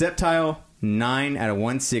right. Sceptile, 9 out of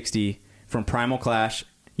 160 from Primal Clash.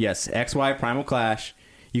 Yes, XY Primal Clash.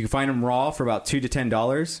 You can find them raw for about $2 to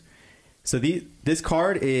 $10. So this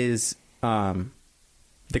card is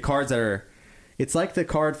the cards that are... It's like the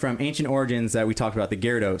card from Ancient Origins that we talked about, the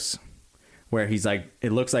Gyarados. where he's like,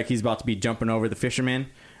 it looks like he's about to be jumping over the fisherman.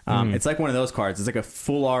 It's like one of those cards. It's like a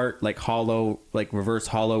full art, like hollow, like reverse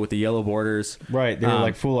hollow with the yellow borders. Right. They were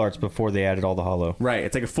like full arts before they added all the hollow. Right.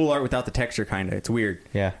 It's like a full art without the texture, kind of. It's weird.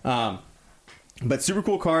 Yeah. But super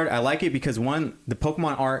cool card. I like it because one, the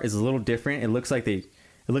Pokemon art is a little different. It looks like a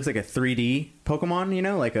 3D Pokemon, you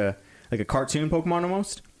know, like a cartoon Pokemon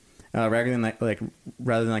almost, rather than like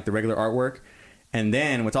the regular artwork. And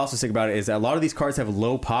then what's also sick about it is that a lot of these cards have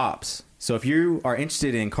low pops. So if you are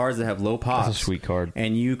interested in cards that have low pops, that's a sweet card,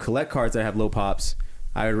 and you collect cards that have low pops,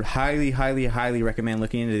 I would highly, highly, highly recommend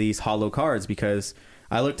looking into these hollow cards, because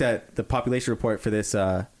I looked at the population report for this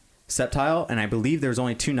Sceptile, and I believe there's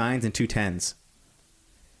only 2 9s and 2 10s.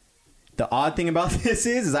 The odd thing about this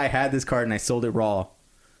is I had this card and I sold it raw.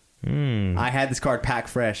 I had this card pack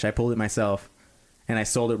fresh. I pulled it myself, and I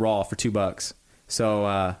sold it raw for $2.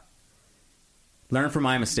 So learn from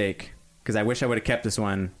my mistake, because I wish I would have kept this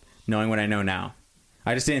one, knowing what I know now.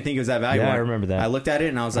 I just didn't think it was that valuable. Yeah, I remember that. I looked at it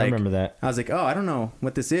and I was like, I remember that. I was like, oh, I don't know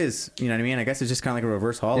what this is. You know what I mean? I guess it's just kind of like a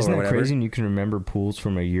reverse hollow. Isn't or that whatever. crazy? And you can remember pools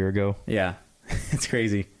from a year ago. Yeah, it's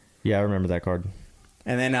crazy. Yeah, I remember that card.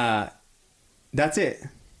 And then that's it.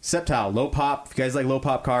 Sceptile, low pop. If you guys like low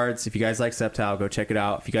pop cards, if you guys like Sceptile, go check it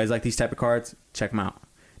out. If you guys like these type of cards, check them out.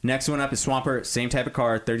 Next one up is Swampert, same type of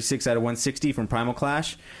card, 36 out of 160 from Primal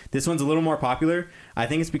Clash. This one's a little more popular. I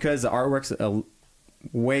think it's because the artwork's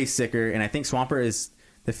way sicker, and I think Swampert is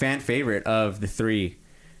the fan favorite of the 3.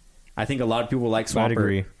 I think a lot of people like Swampert. I'd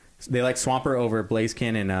agree. They like Swampert over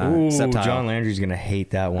Blaziken and Sceptile. John Landry's going to hate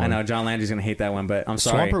that one. I know, John Landry's going to hate that one, but I'm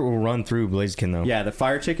sorry. Swampert will run through Blaziken, though. Yeah, the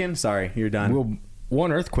Fire Chicken, sorry, you're done.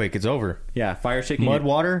 One earthquake, it's over. Yeah, Fire Chicken. Mud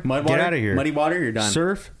water, get out of here. Muddy water, you're done.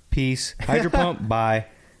 Surf, peace. Hydro pump, bye.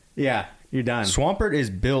 Yeah, you're done. Swampert is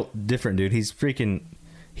built different, dude.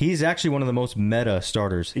 He's actually one of the most meta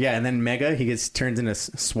starters. Yeah, and then Mega, he turns into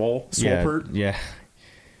Swampert. Yeah.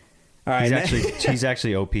 All right, he's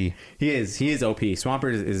actually OP. He is OP.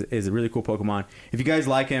 Swampert is a really cool Pokemon. If you guys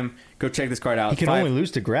like him, go check this card out. He can only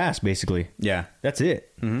lose to grass, basically. Yeah, that's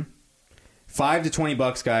it. $5 to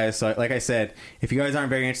 $20, guys. So, like I said, if you guys aren't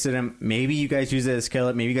very interested in him, maybe you guys use it as a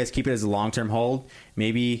skillet. Maybe you guys keep it as a long-term hold.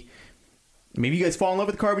 Maybe you guys fall in love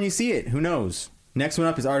with the card when you see it. Who knows? Next one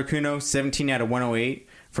up is Articuno, 17 out of 108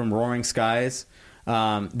 from Roaring Skies.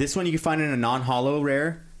 This one you can find in a non-hollow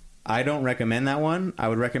rare. I don't recommend that one. I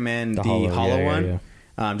would recommend the hollow one.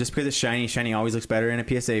 Yeah. Just because it's shiny. Shiny always looks better in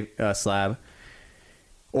a PSA slab.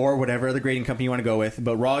 Or whatever other grading company you want to go with.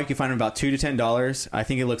 But raw, you can find them about $2 to $10. I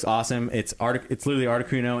think it looks awesome. It's literally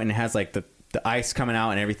Articuno, and it has like the ice coming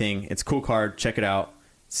out and everything. It's a cool card. Check it out.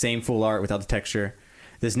 Same full art without the texture.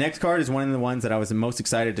 This next card is one of the ones that I was the most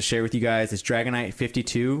excited to share with you guys. It's Dragonite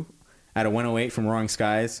 52 out of 108 from Roaring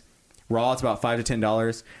Skies. Raw, it's about $5 to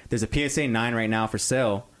 $10. There's a PSA 9 right now for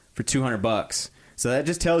sale for $200. So that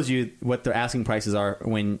just tells you what their asking prices are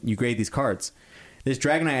when you grade these cards. This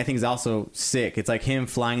Dragonite, I think, is also sick. It's like him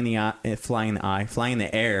flying in the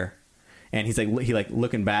air, and he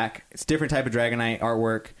looking back. It's a different type of Dragonite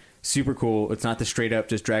artwork. Super cool. It's not the straight up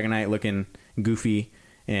just Dragonite looking goofy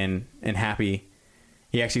and happy.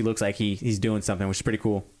 He actually looks like he's doing something, which is pretty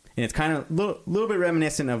cool. And it's kind of a little bit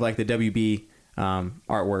reminiscent of like the WB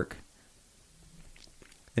artwork.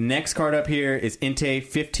 The next card up here is Entei,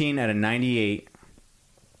 15 out of 98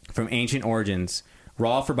 from Ancient Origins.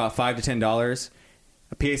 Raw for about $5 to $10.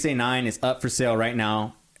 A PSA 9 is up for sale right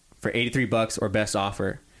now for $83 or best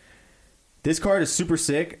offer. This card is super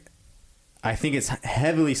sick. I think it's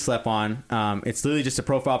heavily slept on. It's literally just a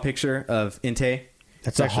profile picture of Entei.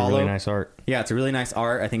 That's actually really nice art. Yeah, it's a really nice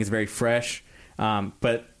art. I think it's very fresh.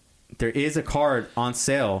 But there is a card on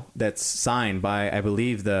sale that's signed by, I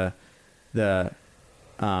believe, the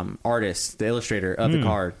artist, the illustrator of the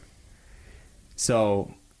card.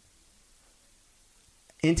 So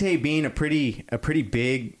Entei being a pretty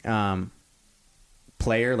big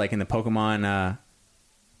player, like in the Pokemon,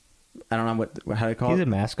 I don't know how to call it. He's a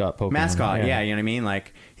mascot Pokemon. Mascot, yeah, you know what I mean.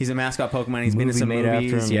 Like he's a mascot Pokemon. He's been in some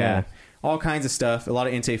movies, after him, yeah, all kinds of stuff. A lot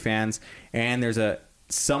of Entei fans, and there's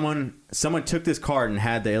someone took this card and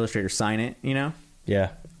had the illustrator sign it. You know,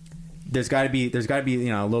 yeah. There's got to be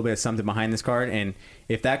a little bit of something behind this card, and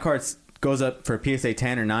if that card goes up for a PSA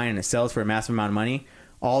 10 or 9 and it sells for a massive amount of money,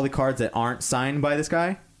 all the cards that aren't signed by this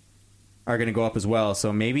guy are going to go up as well.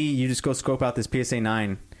 So maybe you just go scope out this PSA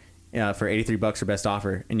 9 for $83 or best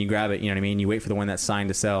offer, and you grab it. You know what I mean? You wait for the one that's signed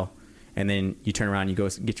to sell, and then you turn around and you go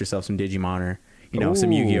get yourself some Digimon or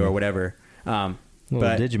some Yu-Gi-Oh or whatever. But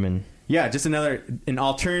Digimon. Yeah, just an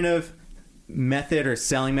alternative method or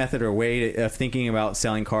selling method or way of thinking about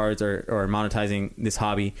selling cards or monetizing this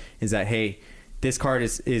hobby is that, hey, this card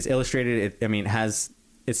is illustrated. It has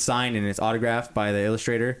it's signed and it's autographed by the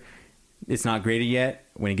illustrator. It's not graded yet.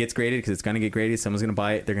 When it gets graded, because it's going to get graded, someone's going to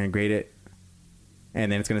buy it. They're going to grade it,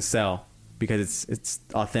 and then it's going to sell because it's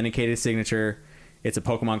authenticated signature. It's a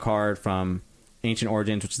Pokemon card from Ancient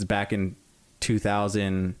Origins, which is back in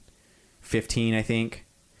 2015, I think.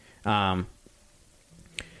 But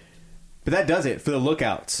that does it for the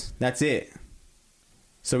lookouts. That's it.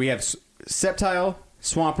 So we have Sceptile,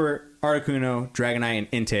 Swampert, Articuno, Dragonite,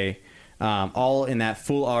 and Entei, all in that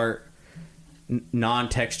full art,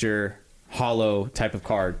 non-texture, hollow type of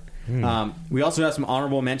card. We also have some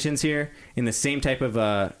honorable mentions here in the same type of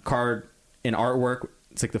card in artwork.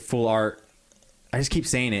 It's like the full art. I just keep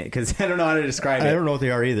saying it because I don't know how to describe it. I don't know what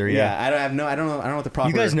they are either. Yeah, I don't know what the proper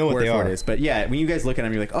you guys know what word they for are. it is. But yeah, when you guys look at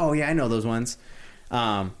them, you're like, oh yeah, I know those ones.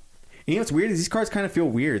 And you know what's weird is these cards kind of feel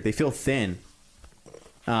weird. They feel thin.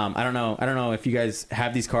 I don't know if you guys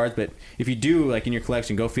have these cards, but if you do, like in your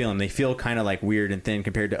collection, go feel them. They feel kind of like weird and thin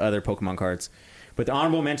compared to other Pokemon cards. But the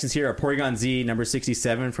honorable mentions here are Porygon Z number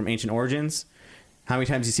 67 from Ancient Origins. How many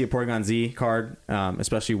times you see a Porygon Z card,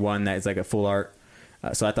 especially one that is like a full art?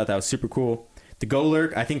 So I thought that was super cool. The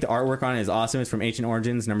Golurk, I think the artwork on it is awesome. It's from Ancient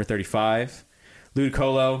Origins number 35.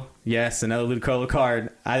 Ludicolo, yes, another Ludicolo card.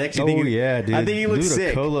 I actually think dude. I think he looks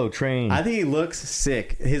sick. Ludicolo train. I think he looks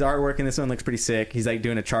sick. His artwork in this one looks pretty sick. He's like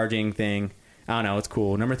doing a charging thing. I don't know. It's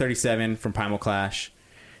cool. Number 37 from Primal Clash.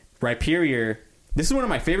 Rhyperior. This is one of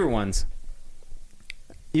my favorite ones.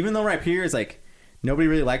 Even though Rhyperior is like nobody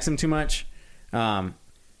really likes him too much.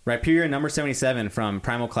 Rhyperior number 77 from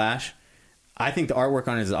Primal Clash. I think the artwork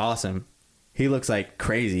on it is awesome. He looks like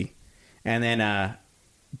crazy. And then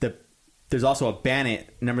there's also a Bannet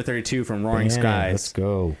number 32 from Roaring Skies. Let's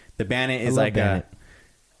go. The Bannet is like the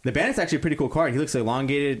Bannet's actually a pretty cool card. He looks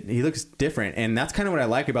elongated. He looks different, and that's kind of what I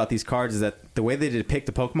like about these cards is that the way they depict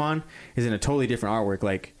the Pokemon is in a totally different artwork.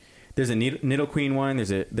 Like there's a Nidoqueen one.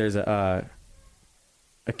 There's a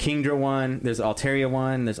Kingdra one. There's an Altaria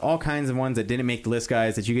one. There's all kinds of ones that didn't make the list,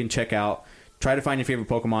 guys, that you can check out. Try to find your favorite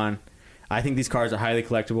Pokemon. I think these cards are highly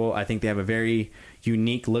collectible. I think they have a very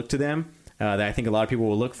unique look to them. That I think a lot of people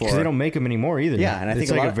will look for. Because they don't make them anymore either. Yeah, and I think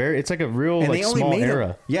it's like a real like small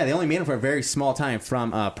era. They only made them for a very small time,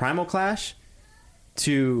 from Primal Clash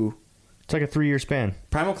to it's like a 3-year span.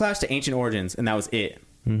 Primal Clash to Ancient Origins, and that was it.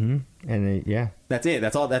 And that's it.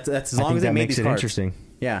 That's all. That's as long as they made these cards. Interesting.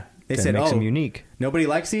 Yeah, they that said, makes them unique. Nobody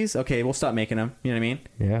likes these. Okay, we'll stop making them. You know what I mean?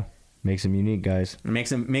 Yeah, makes them unique, guys. It makes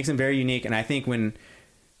them very unique, and I think when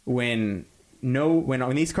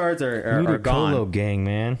these cards are gone, Ludicolo gang,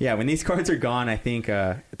 man. Yeah, when these cards are gone, I think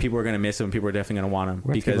people are going to miss them. People are definitely going to want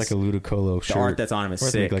them because like a Ludicolo shirt. The art that's on them is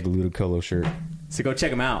sick. Like a Ludicolo shirt. So go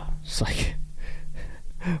check them out. It's like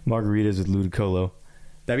margaritas with Ludicolo.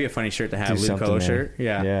 That'd be a funny shirt to have. Ludicolo shirt.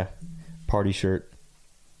 Yeah. Party shirt.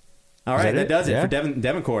 All right, that does it for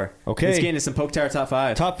Devancore. Okay, let's get into some PokeTower top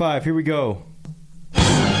 5. Top 5. Here we go. All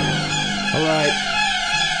right.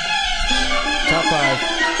 Top 5.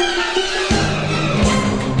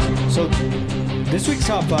 So this week's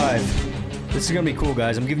top 5, this is going to be cool,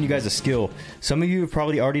 guys. I'm giving you guys a skill. Some of you have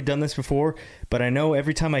probably already done this before, but I know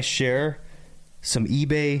every time I share some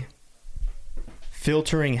eBay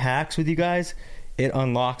filtering hacks with you guys, it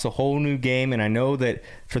unlocks a whole new game. And I know that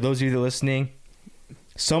for those of you that are listening,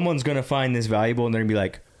 someone's going to find this valuable and they're going to be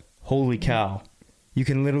like, holy cow, you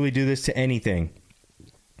can literally do this to anything.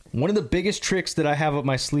 One of the biggest tricks that I have up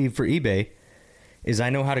my sleeve for eBay is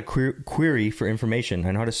I know how to query for information.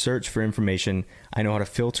 I know how to search for information. I know how to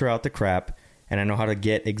filter out the crap, and I know how to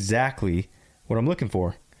get exactly what I'm looking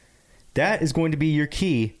for. That is going to be your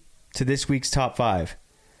key to this week's top 5.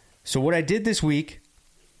 So what I did this week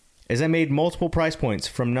is I made multiple price points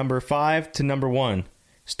from number 5 to number 1,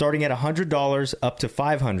 starting at $100 up to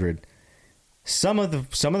 $500. Some of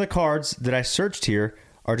the cards that I searched here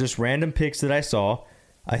are just random picks that I saw.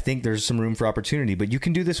 I think there's some room for opportunity, but you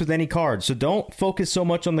can do this with any card. So don't focus so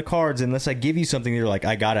much on the cards unless I give you something that you're like,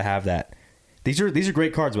 I gotta have that. These are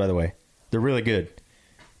great cards, by the way. They're really good.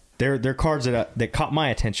 They're cards that caught my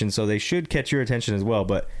attention, so they should catch your attention as well.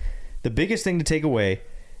 But the biggest thing to take away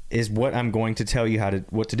is what I'm going to tell you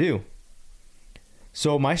what to do.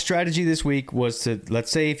 So my strategy this week was to,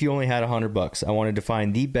 let's say if you only had $100, I wanted to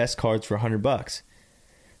find the best cards for $100.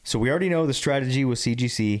 So we already know the strategy with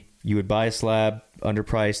CGC. You would buy a slab,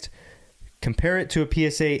 underpriced, compare it to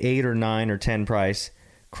a PSA 8 or 9 or 10 price,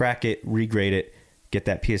 crack it, regrade it, get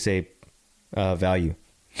that PSA value.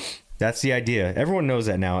 That's the idea. Everyone knows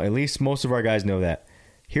that now. At least most of our guys know that.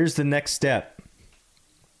 Here's the next step.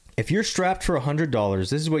 If you're strapped for $100,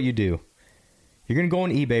 this is what you do. You're going to go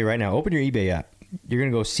on eBay right now. Open your eBay app. You're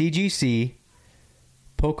going to go CGC,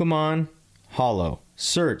 Pokemon Holo.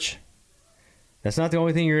 Search. That's not the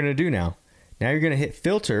only thing you're going to do now. Now you're going to hit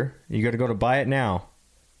filter. You got to go to buy it now.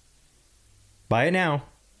 Buy it now.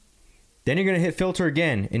 Then you're going to hit filter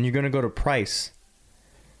again, and you're going to go to price.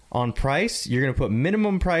 On price, you're going to put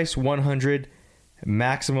minimum price 100,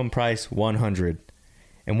 maximum price 100.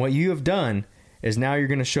 And what you have done is now you're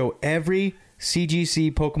going to show every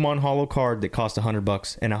CGC Pokemon Holo card that costs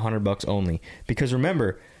 $100 and $100 only. Because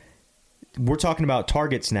remember, we're talking about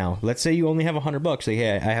targets now. Let's say you only have $100. Say,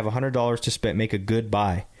 hey, I have $100 to spend, make a good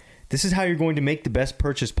buy. This is how you're going to make the best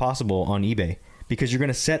purchase possible on eBay, because you're going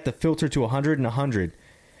to set the filter to 100 and 100.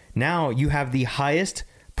 Now you have the highest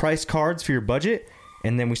price cards for your budget,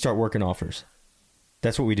 and then we start working offers.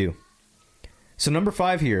 That's what we do. So number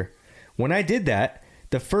 5 here. When I did that,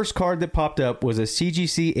 the first card that popped up was a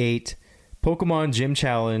CGC 8 Pokemon Gym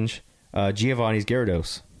Challenge Giovanni's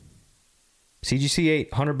Gyarados. CGC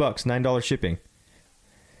 8, $100, $9 shipping.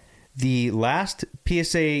 The last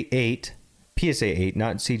PSA 8,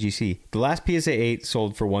 not CGC, the last PSA 8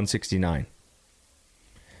 sold for $169.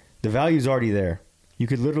 The value's already there. You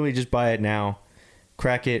could literally just buy it now,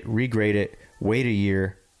 crack it, regrade it, wait a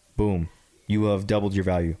year, boom. You will have doubled your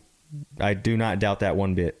value. I do not doubt that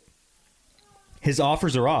one bit. His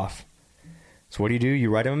offers are off. So what do? You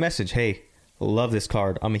write him a message. Hey, love this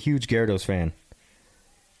card. I'm a huge Gyarados fan.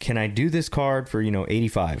 Can I do this card for,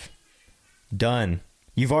 $85? Done.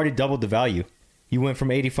 You've already doubled the value. You went from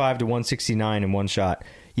 $85 to $169 in one shot.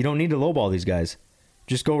 You don't need to lowball these guys.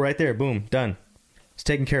 Just go right there. Boom. Done. It's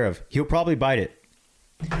taken care of. He'll probably bite it.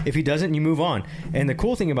 If he doesn't, you move on. And the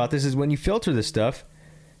cool thing about this is when you filter this stuff,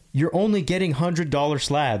 you're only getting $100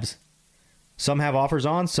 slabs. Some have offers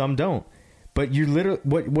on, some don't. But you're literally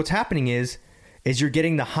what's happening is you're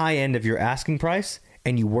getting the high end of your asking price,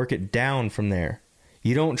 and you work it down from there.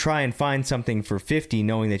 You don't try and find something for 50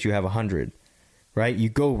 knowing that you have 100, right? You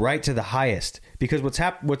go right to the highest, because what's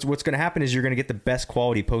going to happen is you're going to get the best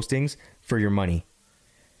quality postings for your money.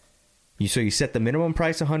 So you set the minimum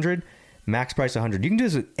price 100, max price 100. You can do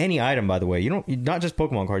this with any item, by the way. Not just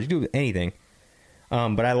Pokemon cards. You do it with anything.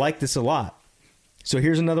 But I like this a lot. So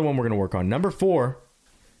here's another one we're going to work on. Number four.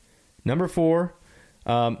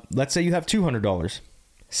 Let's say you have $200.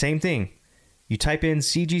 Same thing. You type in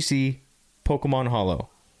CGC Pokemon Holo.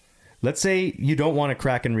 Let's say you don't want to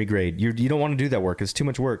crack and regrade. You don't want to do that work. It's too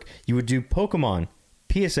much work. You would do Pokemon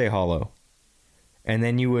PSA Holo. And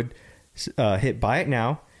then you would hit buy it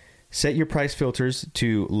now. Set your price filters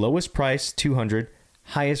to lowest price 200,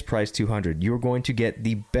 highest price 200. You're going to get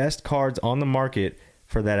the best cards on the market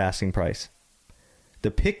for that asking price.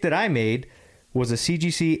 The pick that I made was a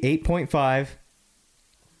CGC 8.5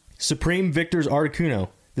 Supreme Victor's Articuno.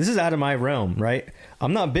 This is out of my realm, right?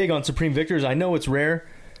 I'm not big on Supreme Victors. I know it's rare.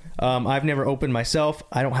 I've never opened myself.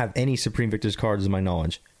 I don't have any Supreme Victor's cards in my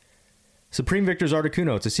knowledge. Supreme Victor's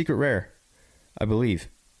Articuno. It's a secret rare, I believe.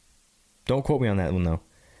 Don't quote me on that one, though.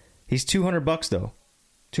 He's $200 though.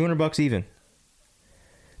 $200 even.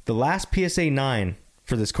 The last PSA 9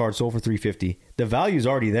 for this card sold for $350. The value's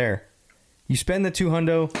already there. You spend the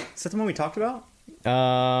 $200. Is that the one we talked about?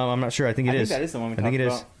 I'm not sure. I think it is. I think that is the one we talked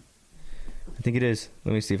about. I think it is.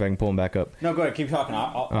 Let me see if I can pull him back up. No, go ahead. Keep talking.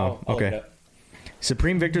 I'll okay. look it up.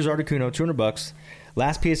 Supreme Victor's Articuno, $200.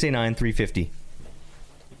 Last PSA 9, $350.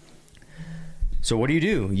 So what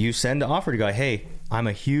do? You send the offer to guy. Hey, I'm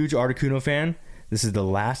a huge Articuno fan. This is the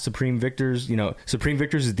last Supreme Victors. Supreme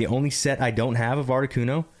Victors is the only set I don't have of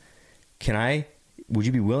Articuno. Would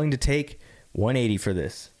you be willing to take $180 for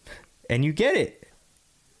this? And you get it.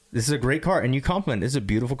 This is a great card, and you compliment. This is a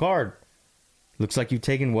beautiful card. Looks like you've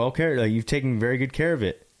taken you've taken very good care of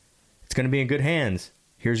it. It's going to be in good hands.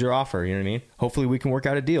 Here's your offer. You know what I mean? Hopefully we can work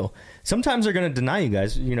out a deal. Sometimes they're going to deny you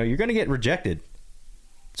guys. You're going to get rejected.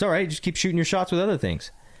 It's all right. Just keep shooting your shots with other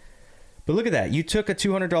things. But look at that. You took a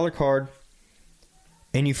 $200 card.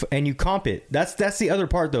 And you comp it. That's the other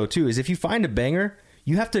part though too, is if you find a banger,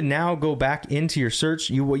 you have to now go back into your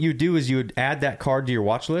search. What you do is you would add that card to your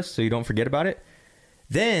watch list so you don't forget about it.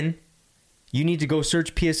 Then you need to go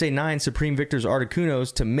search PSA 9 Supreme Victor's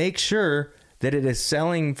Articunos to make sure that it is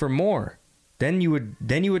selling for more. Then you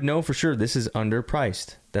would know for sure this is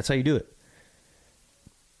underpriced. That's how you do it.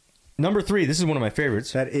 Number 3, this is one of my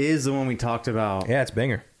favorites. That is the one we talked about. Yeah, it's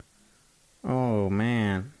banger. Oh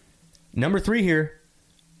man. Number 3 here.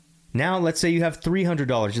 Now, let's say you have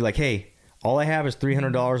 $300. You're like, hey, all I have is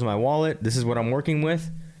 $300 in my wallet. This is what I'm working with.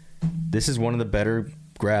 This is one of the better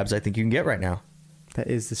grabs I think you can get right now. That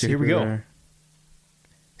is the So here we go.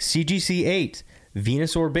 CGC 8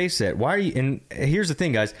 Venusaur base set. Why are you? And here's the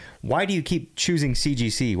thing, guys. Why do you keep choosing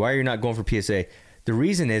CGC? Why are you not going for PSA? The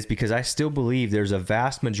reason is because I still believe there's a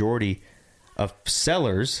vast majority of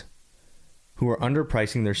sellers who are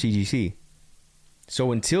underpricing their CGC.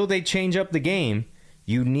 So until they change up the game,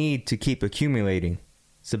 you need to keep accumulating.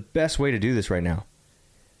 It's the best way to do this right now.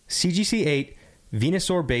 CGC 8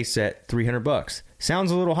 Venusaur base set, $300. Sounds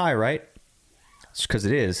a little high, right? It's because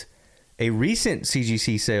it is. A recent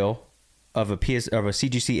CGC sale of a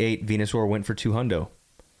CGC 8 Venusaur went for $200.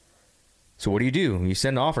 So what do? You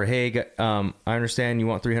send an offer. Hey, I understand you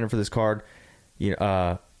want $300 for this card.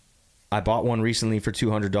 I bought one recently for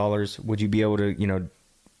 $200. Would you be able to,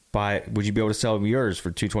 buy? Would you be able to sell yours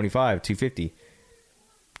for $225, $250?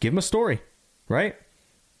 Give them a story, right?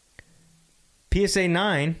 PSA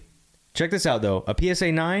 9. Check this out though. A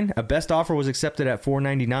PSA 9, a best offer was accepted at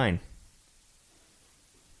 $499.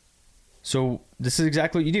 So this is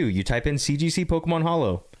exactly what you do. You type in CGC Pokemon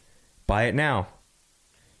Holo. Buy it now.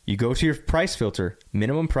 You go to your price filter.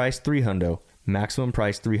 Minimum price $300. Maximum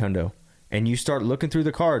price $300. And you start looking through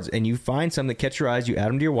the cards. And you find some that catch your eyes. You add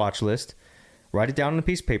them to your watch list. Write it down on a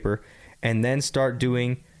piece of paper. And then start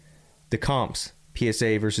doing the comps.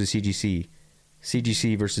 PSA versus CGC.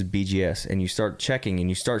 CGC versus BGS. And you start checking. And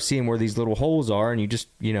you start seeing where these little holes are. And you just,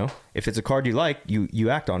 if it's a card you like, you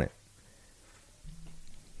act on it.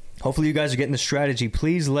 Hopefully you guys are getting the strategy.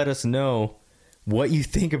 Please let us know what you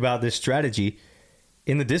think about this strategy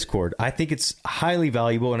in the Discord. I think it's highly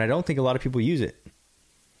valuable, and I don't think a lot of people use it.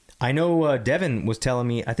 I know Devin was telling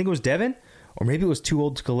me, I think it was Devin, or maybe it was Too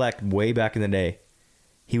Old to Collect way back in the day.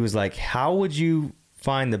 He was like, how would you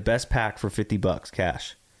find the best pack for $50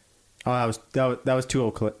 cash? Oh, that was Too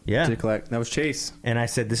Old to Collect. That was Chase. And I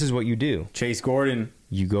said, this is what you do. Chase Gordon.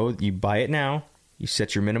 You buy it now. You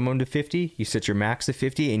set your minimum to 50, you set your max to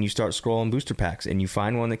 50, and you start scrolling booster packs, and you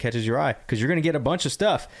find one that catches your eye, because you're going to get a bunch of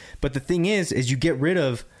stuff. But the thing is you get rid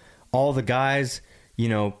of all the guys,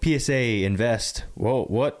 PSA, invest, whoa,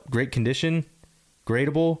 what, great condition,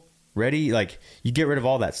 gradable, ready, like, you get rid of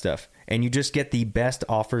all that stuff, and you just get the best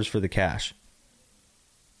offers for the cash.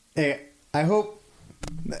 Hey, I hope,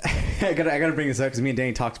 I gotta bring this up, because me and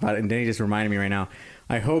Danny talked about it, and Danny just reminded me right now.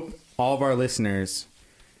 I hope all of our listeners,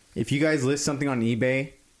 if you guys list something on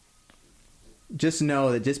eBay, just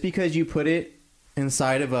know that just because you put it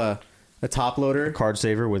inside of a top loader, a card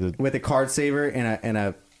saver with a card saver and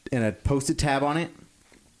a Post-it tab on it,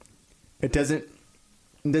 it doesn't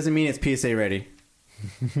mean it's PSA ready.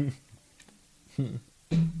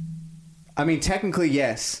 I mean, technically,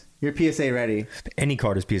 yes, you're PSA ready. Any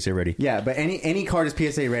card is PSA ready. Yeah, but any card is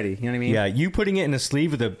PSA ready. You know what I mean? Yeah, you putting it in a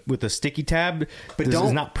sleeve with a sticky tab, but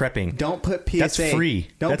is not prepping. Don't put PSA. That's free.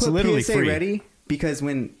 That's put literally PSA free. Ready, because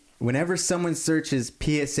whenever someone searches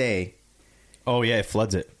PSA, oh yeah, it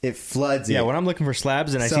floods it. It floods it. Yeah, when I'm looking for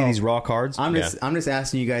slabs and I see these raw cards, I'm just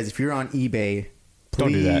asking you guys, if you're on eBay,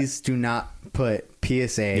 please do not put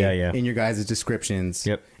PSA in your guys' descriptions.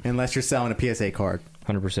 Yep. Unless you're selling a PSA card.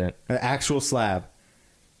 100%. An actual slab.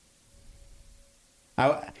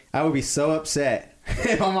 I would be so upset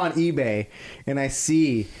if I'm on eBay and I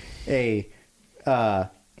see a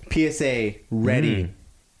PSA ready,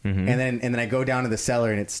 and then I go down to the seller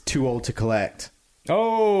and it's Too Old to Collect.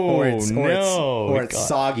 Oh, or it's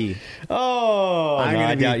soggy. Oh,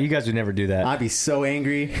 I doubt you guys would never do that. I'd be so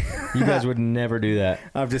angry. You guys would never do that.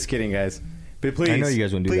 I'm just kidding, guys. But please, I know you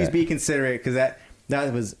guys wouldn't do that. Please be considerate, because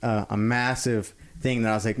that was a massive thing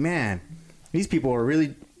that I was like, man, these people are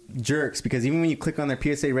really jerks, because even when you click on their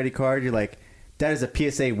PSA ready card, you're like, that is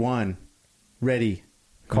a PSA 1 ready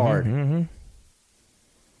card. Mm-hmm.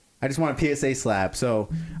 I just want a PSA slab. So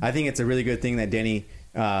I think it's a really good thing that Denny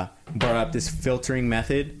brought up this filtering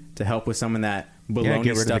method to help with some of that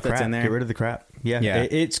baloney stuff that's in there. Get rid of the crap. Yeah.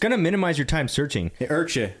 It's going to minimize your time searching. It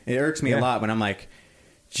irks you. It irks me a lot when I'm like,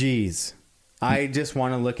 geez, I just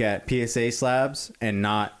want to look at PSA slabs and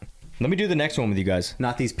not... Let me do the next one with you guys.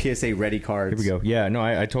 Not these PSA ready cards. Here we go. Yeah, no,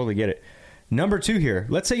 I totally get it. Number 2 here.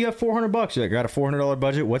 Let's say you have $400. You got a $400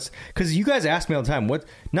 budget. Because you guys ask me all the time.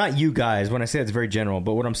 Not you guys. When I say it's very general,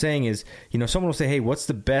 but what I'm saying is, someone will say, "Hey, what's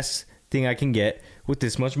the best thing I can get with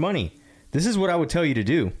this much money?" This is what I would tell you to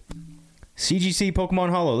do. CGC Pokemon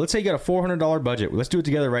Holo. Let's say you got a $400 budget. Let's do it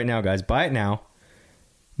together right now, guys. Buy it now.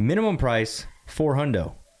 Minimum price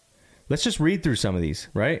 $400. Let's just read through some of these,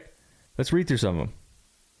 right? Let's read through some of them.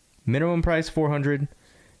 Minimum price $400,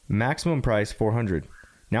 maximum price $400.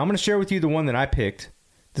 Now I'm going to share with you the one that I picked.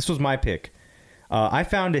 This was my pick. I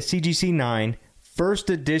found a CGC 9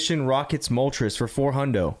 first edition Rockets Moltres for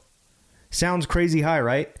 $400. Sounds crazy high,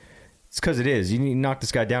 right? It's because it is. You need to knock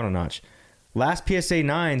this guy down a notch. Last PSA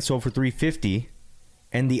 9 sold for $350,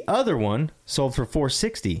 and the other one sold for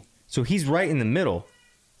 $460. So he's right in the middle.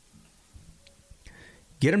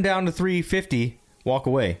 Get him down to $350, walk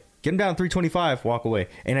away. Get them down $325, walk away.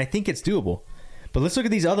 And I think it's doable. But let's look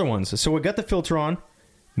at these other ones. So we got the filter on.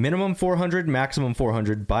 Minimum 400, maximum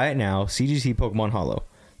 400. Buy it now. CGC Pokemon Holo.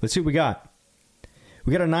 Let's see what we got.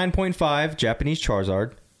 We got a 9.5 Japanese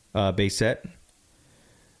Charizard base set.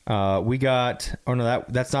 We got... Oh, no,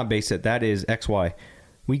 that's not base set. That is XY.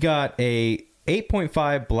 We got a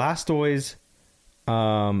 8.5 Blastoise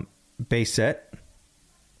base set.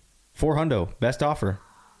 400. Best offer.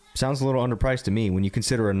 Sounds a little underpriced to me when you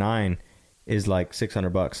consider a 9 is like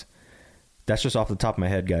 $600. That's just off the top of my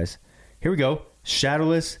head, guys. Here we go.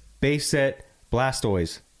 Shadowless base set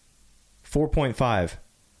Blastoise. 4.5.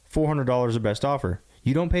 $400 of best offer.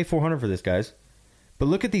 You don't pay $400 for this, guys. But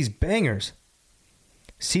look at these bangers.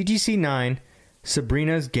 CGC 9,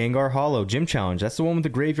 Sabrina's Gengar Holo Gym Challenge. That's the one with the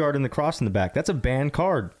graveyard and the cross in the back. That's a banned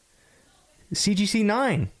card. CGC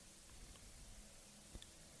 9.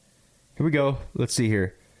 Here we go. Let's see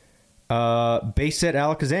here. Base set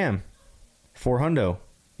Alakazam. 400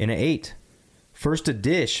 in an 8. First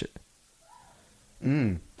edition.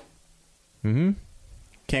 Can't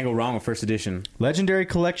go wrong with first edition. Legendary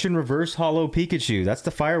Collection Reverse Holo Pikachu. That's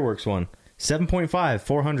the fireworks one. 7.5,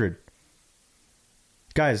 400.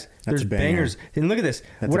 Guys, there's bangers. And look at this.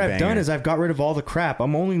 What I've done is I've got rid of all the crap.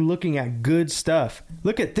 I'm only looking at good stuff.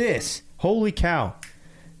 Look at this. Holy cow.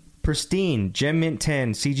 Pristine, Gem Mint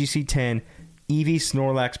 10, CGC 10, Eevee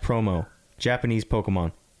Snorlax promo. Japanese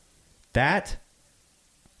Pokemon. That,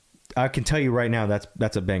 I can tell you right now,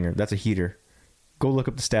 that's a banger. That's a heater. Go look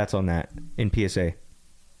up the stats on that in PSA.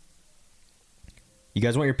 You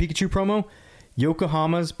guys want your Pikachu promo?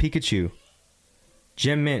 Yokohama's Pikachu.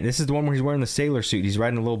 Gem Mint. This is the one where he's wearing the sailor suit. He's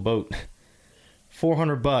riding a little boat.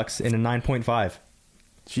 $400 in a 9.5.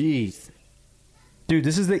 Jeez. Dude,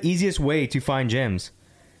 this is the easiest way to find gems.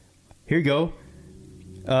 Here you go.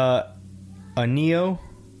 A Neo.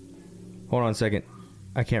 Hold on a second.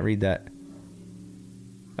 I can't read that.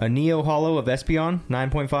 A Neo Holo of Espeon.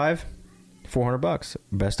 9.5. $400.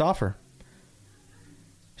 Best offer.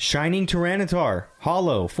 Shining Tyranitar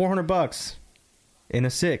Holo, $400 in a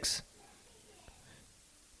 6.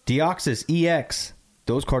 Deoxys EX.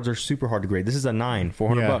 Those cards are super hard to grade. This is a 9,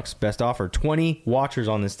 $400. Best offer. 20 watchers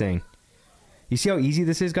on this thing. You see how easy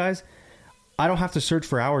this is, guys? I don't have to search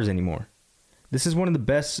for hours anymore. This is one of the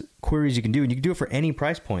best queries you can do, and you can do it for any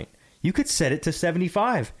price point. You could set it to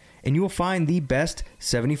 $75, and you will find the best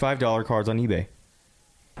 $75 cards on eBay.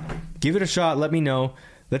 Give it a shot. Let me know.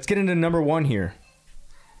 Let's get into number 1 here.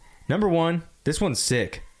 Number 1, this one's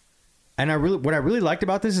sick. And what I really liked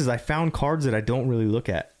about this is I found cards that I don't really look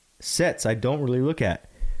at. Sets I don't really look at.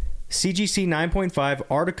 CGC 9.5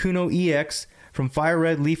 Articuno EX from Fire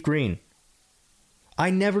Red Leaf Green.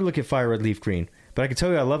 I never look at Fire Red Leaf Green, but I can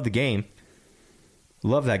tell you I love the game.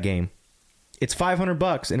 Love that game. It's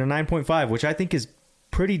 $500 in a 9.5, which I think is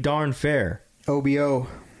pretty darn fair. OBO.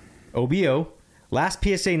 Last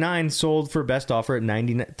PSA 9 sold for best offer at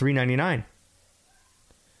 $399.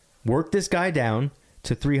 Work this guy down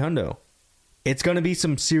to $300. It's going to be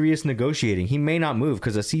some serious negotiating. He may not move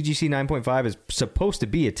because a CGC 9.5 is supposed to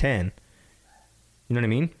be a 10. You know what I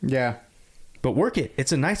mean? Yeah. But work it.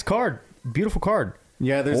 It's a nice card. Beautiful card.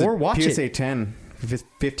 Yeah, there's or a watch PSA it. 10,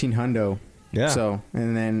 1500. Yeah. So,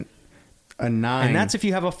 and then a 9. And that's if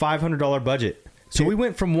you have a $500 budget. So we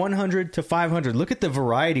went from 100 to 500. Look at the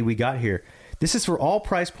variety we got here. This is for all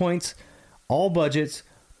price points, all budgets,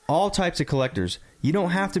 all types of collectors. You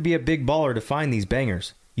don't have to be a big baller to find these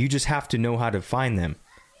bangers. You just have to know how to find them.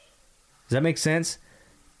 Does that make sense?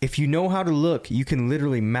 If you know how to look, you can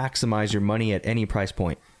literally maximize your money at any price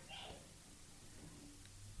point.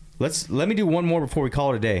 Let me do one more before we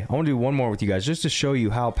call it a day. I want to do one more with you guys just to show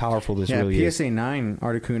you how powerful this really is. PSA 9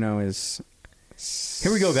 Articuno is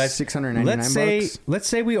here we go, guys. $699. Let's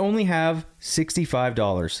say we only have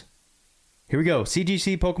 $65. Here we go.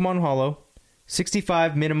 CGC Pokemon Holo.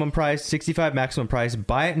 65 minimum price, 65 maximum price.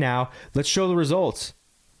 Buy it now. Let's show the results.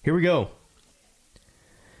 Here we go.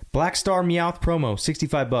 Black Star Meowth promo,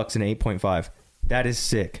 $65 and 8.5. That is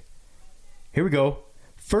sick. Here we go.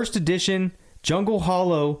 First edition Jungle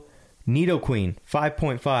Holo Nidoqueen,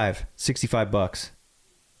 5.5, $65.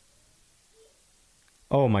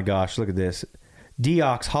 Oh my gosh, look at this.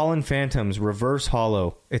 Deox Holland Phantoms Reverse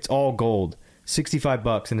Holo. It's all gold.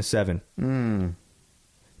 $65 and a 7.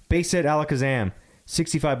 Base set Alakazam,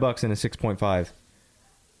 $65 and a 6.5.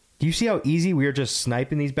 Do you see how easy we are just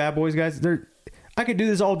sniping these bad boys, guys? I could do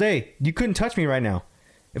this all day. You couldn't touch me right now.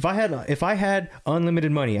 If I had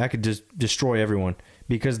unlimited money, I could just destroy everyone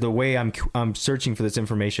because the way I'm searching for this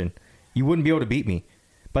information, you wouldn't be able to beat me.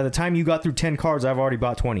 By the time you got through 10 cards, I've already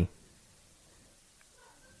bought 20.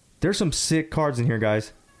 There's some sick cards in here,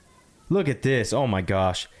 guys. Look at this. Oh my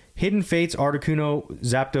gosh. Hidden Fates, Articuno,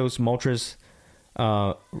 Zapdos, Moltres,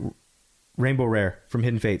 Rainbow Rare from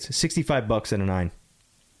Hidden Fates, $65 and a 9.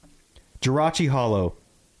 Jirachi Hollow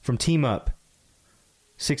from Team Up,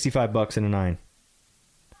 $65 and a 9.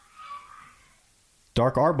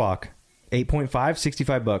 Dark Arbok, 8.5,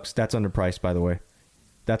 $65. That's underpriced, by the way.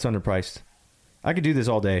 That's underpriced. I could do this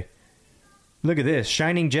all day. Look at this.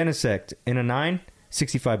 Shining Genesect in a 9,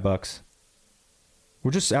 $65.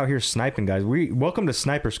 We're just out here sniping, guys. Welcome to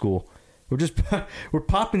Sniper School. We're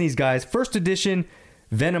popping these guys. First edition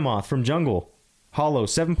Venomoth from Jungle. Hollow,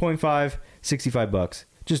 7.5, $65.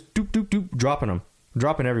 Just doop, doop, doop, dropping them.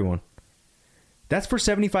 Dropping everyone. That's for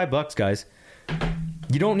 $75, guys.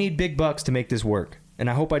 You don't need big bucks to make this work. And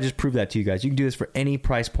I hope I just proved that to you guys. You can do this for any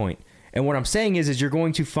price point. And what I'm saying is you're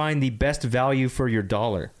going to find the best value for your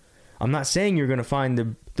dollar. I'm not saying you're going to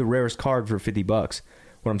find the rarest card for $50.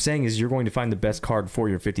 What I'm saying is you're going to find the best card for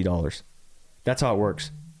your $50. That's how it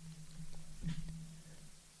works.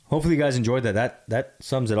 Hopefully you guys enjoyed that. That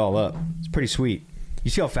sums it all up. It's pretty sweet. You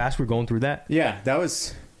see how fast we're going through that? Yeah, that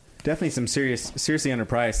was definitely some seriously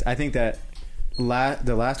underpriced. I think that the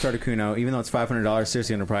last Articuno, even though it's $500,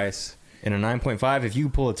 seriously underpriced. In a 9.5, if you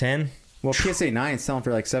pull a 10... Well, PSA 9 is selling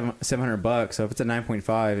for like $700, so if it's a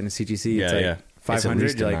 9.5 in a CGC, it's like 500.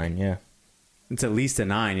 It's at least a 9, yeah. It's at least a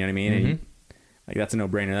 9, you know what I mean? Mm-hmm. And like that's a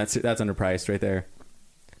no-brainer. That's underpriced right there.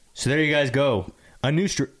 So there you guys go. A new...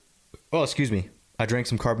 excuse me. I drank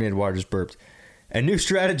some carbonated water, just burped. A new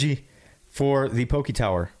strategy for the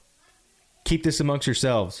PokeTower. Keep this amongst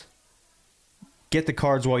yourselves. Get the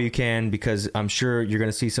cards while you can, because I'm sure you're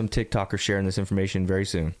going to see some TikTokers sharing this information very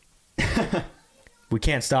soon. We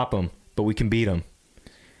can't stop them, but we can beat them.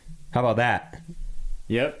 How about that?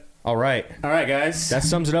 Yep. All right, guys. That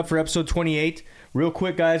sums it up for episode 28. Real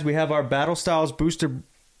quick, guys, we have our Battle Styles booster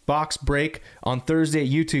box break on Thursday at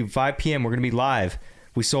YouTube, 5 p.m. We're going to be live.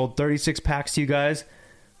 We sold 36 packs to you guys.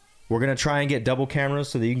 We're going to try and get double cameras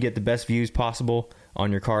so that you can get the best views possible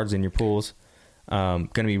on your cards and your pools. Going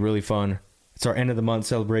to be really fun. It's our end of the month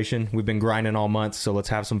celebration. We've been grinding all month, so let's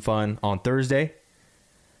have some fun on Thursday.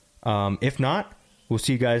 If not, we'll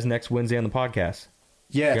see you guys next Wednesday on the podcast.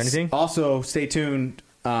 Yes. Got anything? Also, stay tuned.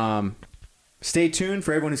 Stay tuned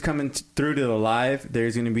for everyone who's coming through to the live.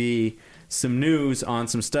 There's going to be some news on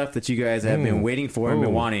some stuff that you guys have been waiting for and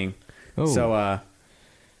been wanting. So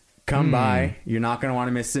come by. You're not going to want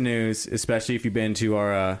to miss the news, especially if you've been to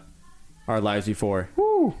our lives before.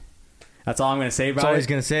 Woo! That's all I'm going to say about it. That's all he's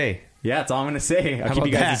going to say. Yeah, that's all I'm going to say. I'll keep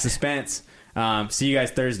you guys in suspense. See you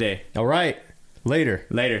guys Thursday. All right. Later.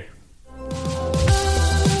 Later.